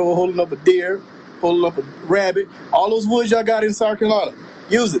 8-year-old holding up a deer, holding up a rabbit. All those woods y'all got in South Carolina.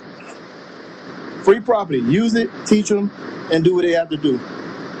 Use it. Free property. Use it, teach them, and do what they have to do.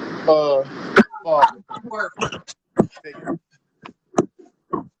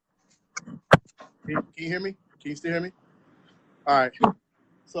 Can you hear me? Can you still hear me? All right.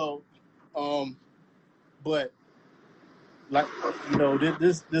 So, but like,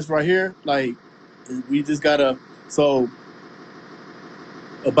 this right here, like, we just gotta, so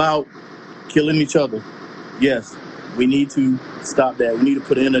about killing each other. Yes, we need to stop that. We need to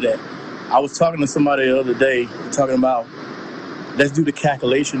put an end to that. I was talking to somebody the other day, talking about, let's do the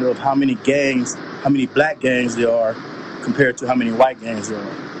calculation of how many black gangs there are compared to how many white gangs there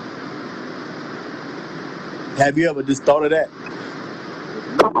are. Have you ever just thought of that?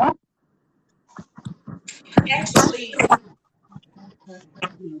 Actually,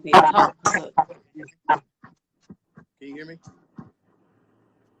 can you hear me?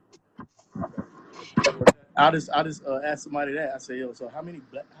 I just asked somebody that. I say, so how many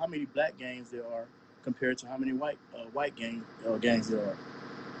black gangs there are compared to how many white gangs there are?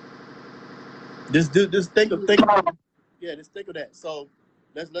 Just think of that. So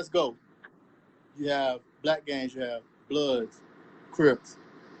let's go. You have black gangs. You have Bloods, Crips,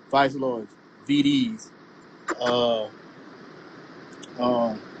 Vice Lords, VDs,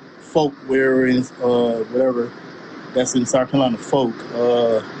 folk wearings, whatever. That's in South Carolina. Folk.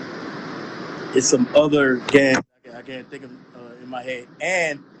 it's some other gangs I can't think of in my head.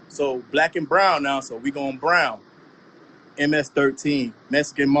 And so black and brown now, so we going brown. MS-13,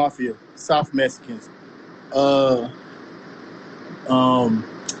 Mexican Mafia, South Mexicans, what's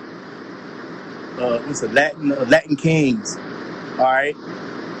it, Latin Kings. All right,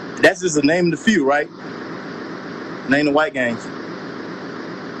 that's just the name of the few, right? Name the white gangs.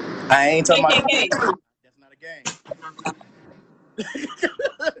 I ain't talking about. That's not a gang.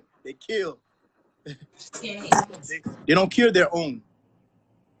 They kill. They don't kill their own.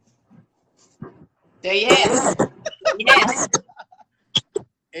 There you have it. Yes.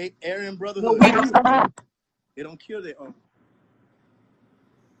 Aryan Brotherhood. They don't kill their own.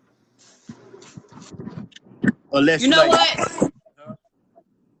 Unless you know what?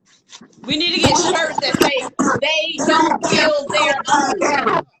 We need to get shirts that say they don't kill their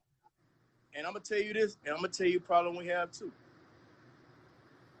own. And I'm gonna tell you this, and I'm gonna tell you a problem we have too.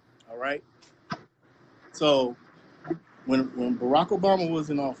 All right. So when Barack Obama was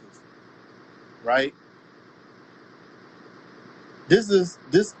in office, right? This is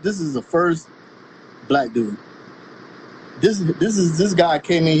the first black dude. This guy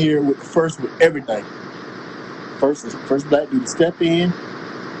came in here with everything. First black dude to step in.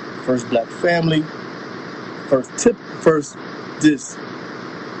 First black family. First this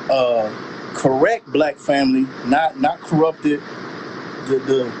correct black family, not corrupted.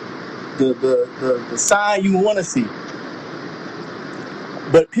 The sign you want to see.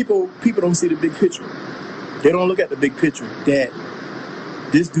 But people don't see the big picture. They don't look at the big picture that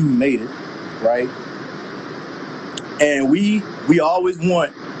this dude made it, right? And we always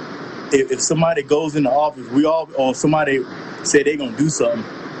want, if somebody goes into office, or somebody say they're gonna do something,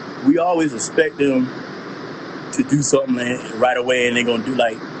 we always expect them to do something right away, and they're gonna do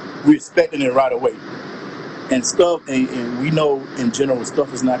we're expecting it right away. And stuff, and we know in general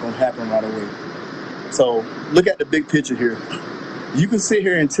stuff is not gonna happen right away. So look at the big picture here. You can sit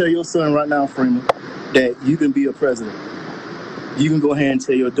here and tell your son right now, Freeman, that you can be a president. You can go ahead and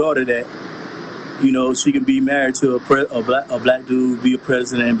tell your daughter that, she can be married to a black dude, be a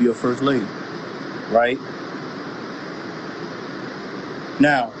president, and be a first lady, right?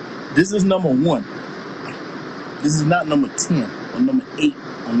 Now, this is number 1. This is not number 10 or number 8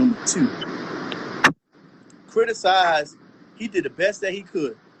 or number 2. Criticize, he did the best that he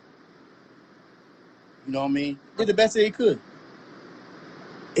could. You know what I mean? Did the best that he could.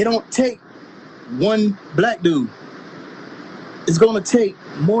 It don't take one black dude. It's gonna take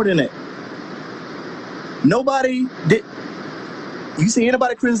more than that. Nobody did. You see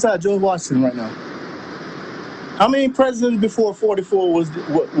anybody criticize George Washington right now? How many presidents before 44 were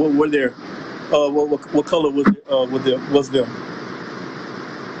there? What color was them?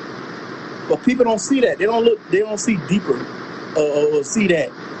 But people don't see that. They don't see deeper, or see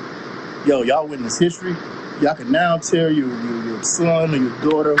that. Yo, y'all witness history. Y'all can now tell your son or your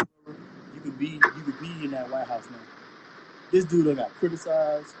daughter, you could be in that White House now. This dude done got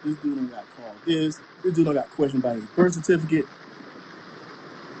criticized. This dude done got called this. This dude done got questioned by his birth certificate.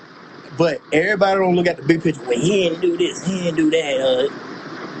 But everybody don't look at the big picture. Well, he didn't do this. He didn't do that.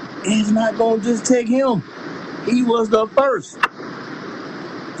 It's not gonna just take him. He was the first.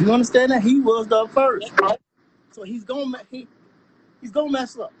 You understand that? He was the first. So he's gonna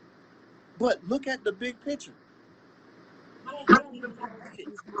mess up. But look at the big picture.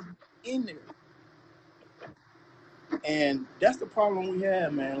 In there. And that's the problem we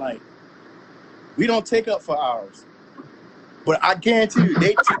have, man. We don't take up for ours. But I guarantee you,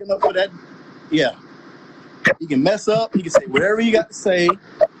 they taking up for that. Yeah. He can mess up. He can say whatever he got to say.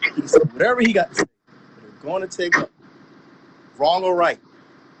 He can say whatever he got to say. But they're going to take up. Wrong or right.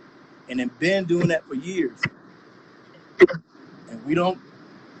 And they've been doing that for years. And we don't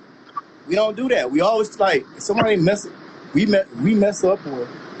do that. We always if somebody mess up, or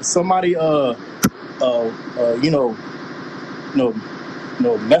if somebody mess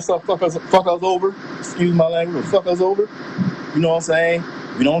up, fuck us over. Excuse my language, fuck us over. You know what I'm saying?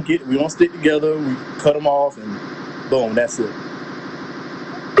 We don't stick together. We cut them off, and boom, that's it.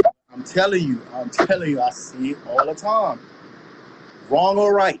 I'm telling you, I see it all the time. Wrong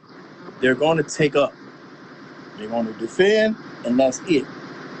or right, they're going to take up. They're going to defend, and that's it.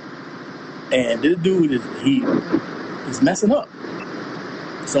 And this dude is messing up.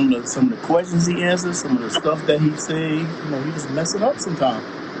 Some of the questions he answers, some of the stuff that he say, he's just messing up sometimes.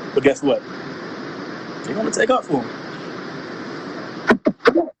 But guess what? They're gonna take up for him.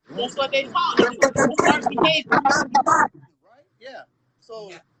 That's what they taught him. That's behavior. Right? Yeah.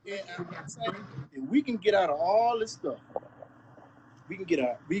 So I'm saying, if we can get out of all this stuff, we can get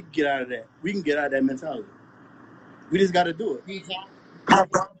out of that. We can get out of that mentality. We just got to do it.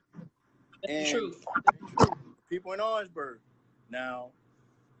 And True. people in Orangeburg. Now,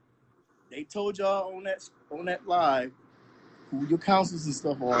 they told y'all on that live who your counselors and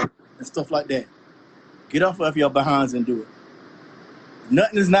stuff are and stuff like that. Get off of your behinds and do it.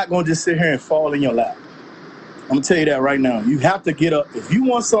 Nothing is not going to just sit here and fall in your lap. I'm going to tell you that right now. You have to get up. If you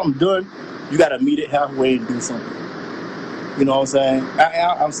want something done, you got to meet it halfway and do something. You know what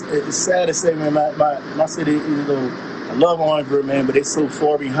I'm saying? It's sad to say, man, my city, I love Orangeburg, man, but it's so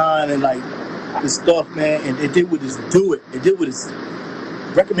far behind and like this stuff, man, and they would just do it. They would just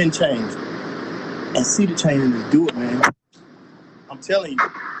recommend change and see the change and just do it, man. I'm telling you,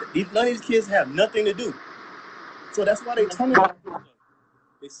 none of these kids have nothing to do. So that's why they turn it.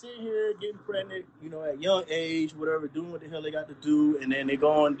 They sit here getting pregnant, at young age, whatever, doing what the hell they got to do, and then they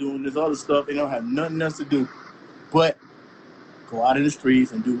go on doing this other stuff. They don't have nothing else to do but go out in the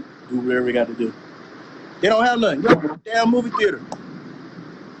streets and do whatever they got to do. They don't have nothing. Damn movie theater.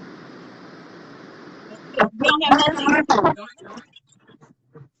 We don't have nothing.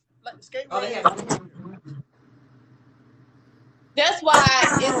 Like skate That's why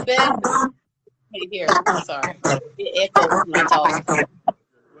it's better. Here, I'm sorry. It echoes when I talk. Wait.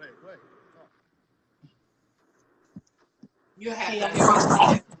 You have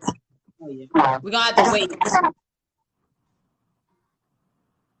to. Oh, yeah. We're gonna have to wait.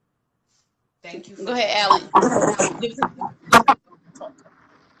 Thank you. Go ahead, Alan. And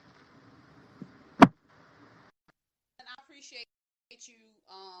I appreciate you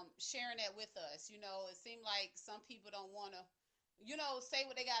sharing that with us. It seemed like some people don't want to, say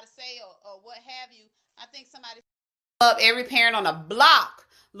what they got to say or what have you. I think somebody up every parent on a block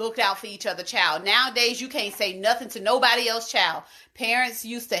looked out for each other child. Nowadays, you can't say nothing to nobody else child. Parents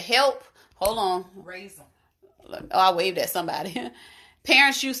used to help. Hold on. Raise them. Oh, I waved at somebody.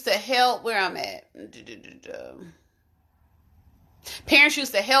 Parents used to help. Where I'm at. Parents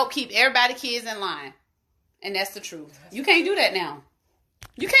used to help keep everybody's kids in line. And that's the truth. You can't do that now.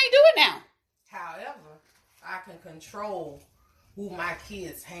 You can't do it now. However, I can control who my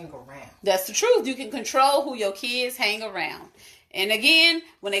kids hang around. That's the truth. You can control who your kids hang around. And again,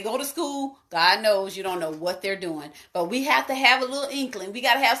 when they go to school, God knows you don't know what they're doing. But we have to have a little inkling. We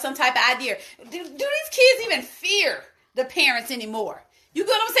got to have some type of idea. Do these kids even fear the parents anymore? You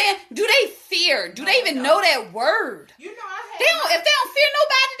get what I'm saying? Do they fear? Do they even know that word? If they don't fear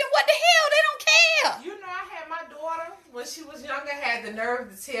nobody, then what the hell? They don't care. I had my daughter, when she was younger, had the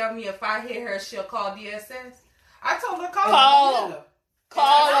nerve to tell me if I hit her, she'll call DSS. I told her to call them.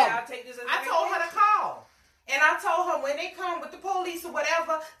 I told her to call. And I told her when they come with the police or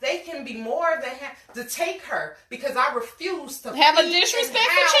whatever, they can be more than to take her because I refuse to have a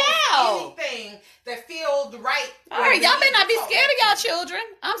disrespectful child. Anything that feels right. All right, y'all may not be scared of y'all children.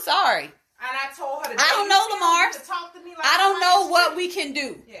 I'm sorry. And I told her I don't know, Lamar. I don't know what we can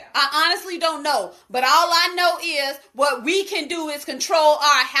do. Yeah. I honestly don't know. But all I know is what we can do is control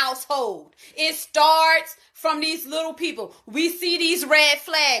our household. It starts from these little people. We see these red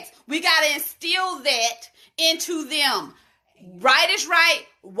flags. We got to instill that into them. Right is right,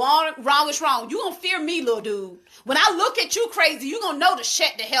 wrong is wrong. You gonna fear me, little dude. When I look at you crazy, you gonna know to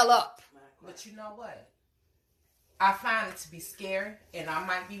shut the hell up. But you know what? I find it to be scary, and I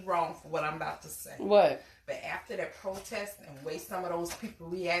might be wrong for what I'm about to say. What? But after that protest and the way some of those people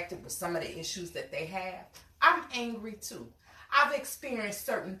reacted with some of the issues that they have, I'm angry too. I've experienced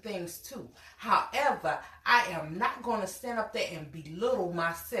certain things too. However, I am not going to stand up there and belittle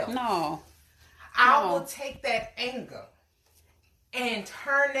myself. No. I will take that anger and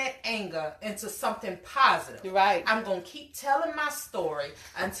turn that anger into something positive. You're right. I'm going to keep telling my story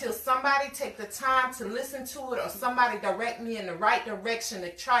until somebody take the time to listen to it or somebody direct me in the right direction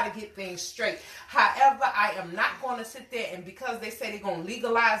to try to get things straight. However, I am not going to sit there and because they say they're going to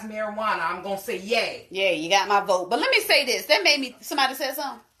legalize marijuana, I'm going to say yay. Yeah, you got my vote. But let me say this. That made me, somebody said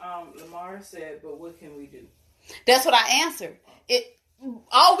something? Lamar said, but what can we do? That's what I answered.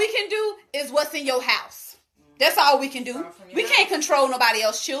 All we can do is what's in your house. That's all we can do. We can't control nobody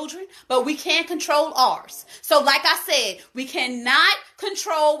else's children, but we can control ours. So like I said, we cannot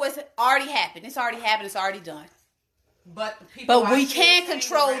control what's already happened. It's already happened. It's already done. But we can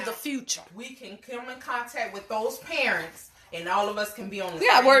control the future. We can come in contact with those parents, and all of us can be on the We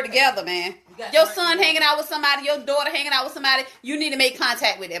got to work together, man. Your son hanging out with somebody, your daughter hanging out with somebody, you need to make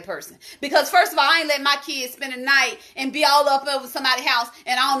contact with that person. Because first of all, I ain't letting my kids spend the night and be all up over somebody's house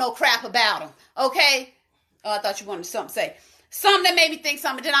and I don't know crap about them. Okay? Oh, I thought you wanted something to say. Something that made me think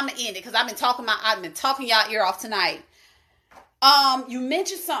something, then I'm going to end it because I've been talking y'all ear off tonight. You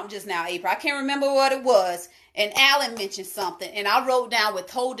mentioned something just now, April. I can't remember what it was. And Alan mentioned something, and I wrote down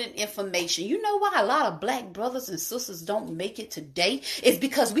withholding information. You know why a lot of black brothers and sisters don't make it today? It's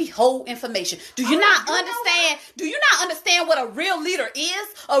because we hold information. Do you not understand? Do you not understand what a real leader is?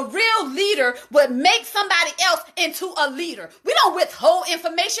 A real leader would make somebody else into a leader. We don't withhold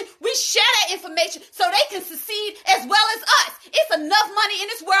information. We share that information so they can succeed as well as us. It's enough money in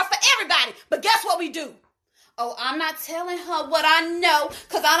this world for everybody. But guess what we do? Oh, I'm not telling her what I know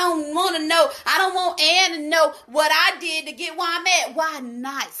because I don't want to know. I don't want Ann to know what I did to get where I'm at. Why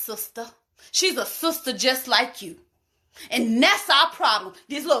not, sister? She's a sister just like you. And that's our problem.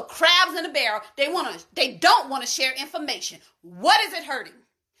 These little crabs in the barrel, they don't want to share information. What is it hurting?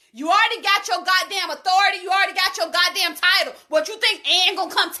 You already got your goddamn authority. You already got your goddamn title. What, you think Ann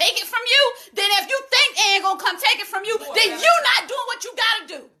gonna come take it from you? Then if you think Ann gonna come take it from you, then you not doing what you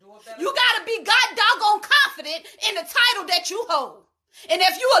gotta do. You gotta be god doggone confident in the title that you hold. And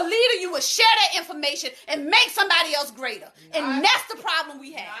if you a leader, you will share that information and make somebody else greater. And that's the problem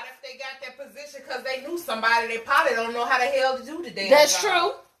we have. Not if they got that position because they knew somebody. They probably don't know how the hell to do the damn That's job.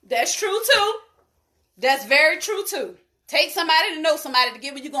 true. That's true too. That's very true too. Take somebody to know somebody to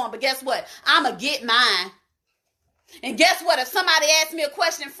get where you're going. But guess what? I'ma get mine. And guess what? If somebody asks me a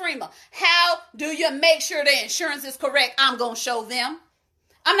question, Freema, how do you make sure the insurance is correct? I'm going to show them.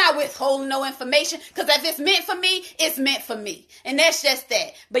 I'm not withholding no information because if it's meant for me, it's meant for me. And that's just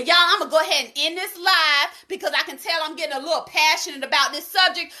that. But y'all, I'm going to go ahead and end this live because I can tell I'm getting a little passionate about this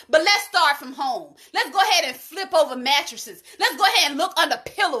subject. But let's start from home. Let's go ahead and flip over mattresses. Let's go ahead and look under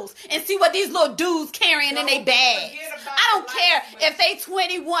pillows and see what these little dudes carrying in their bags. I don't care if they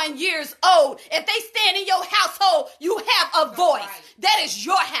 21 years old. If they stand in your household, you have a voice. That is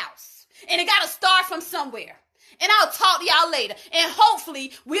your house. And it got to start from somewhere. And I'll talk to y'all later. And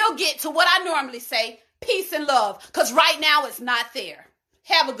hopefully we'll get to what I normally say, peace and love. Because right now it's not there.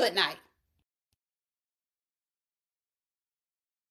 Have a good night.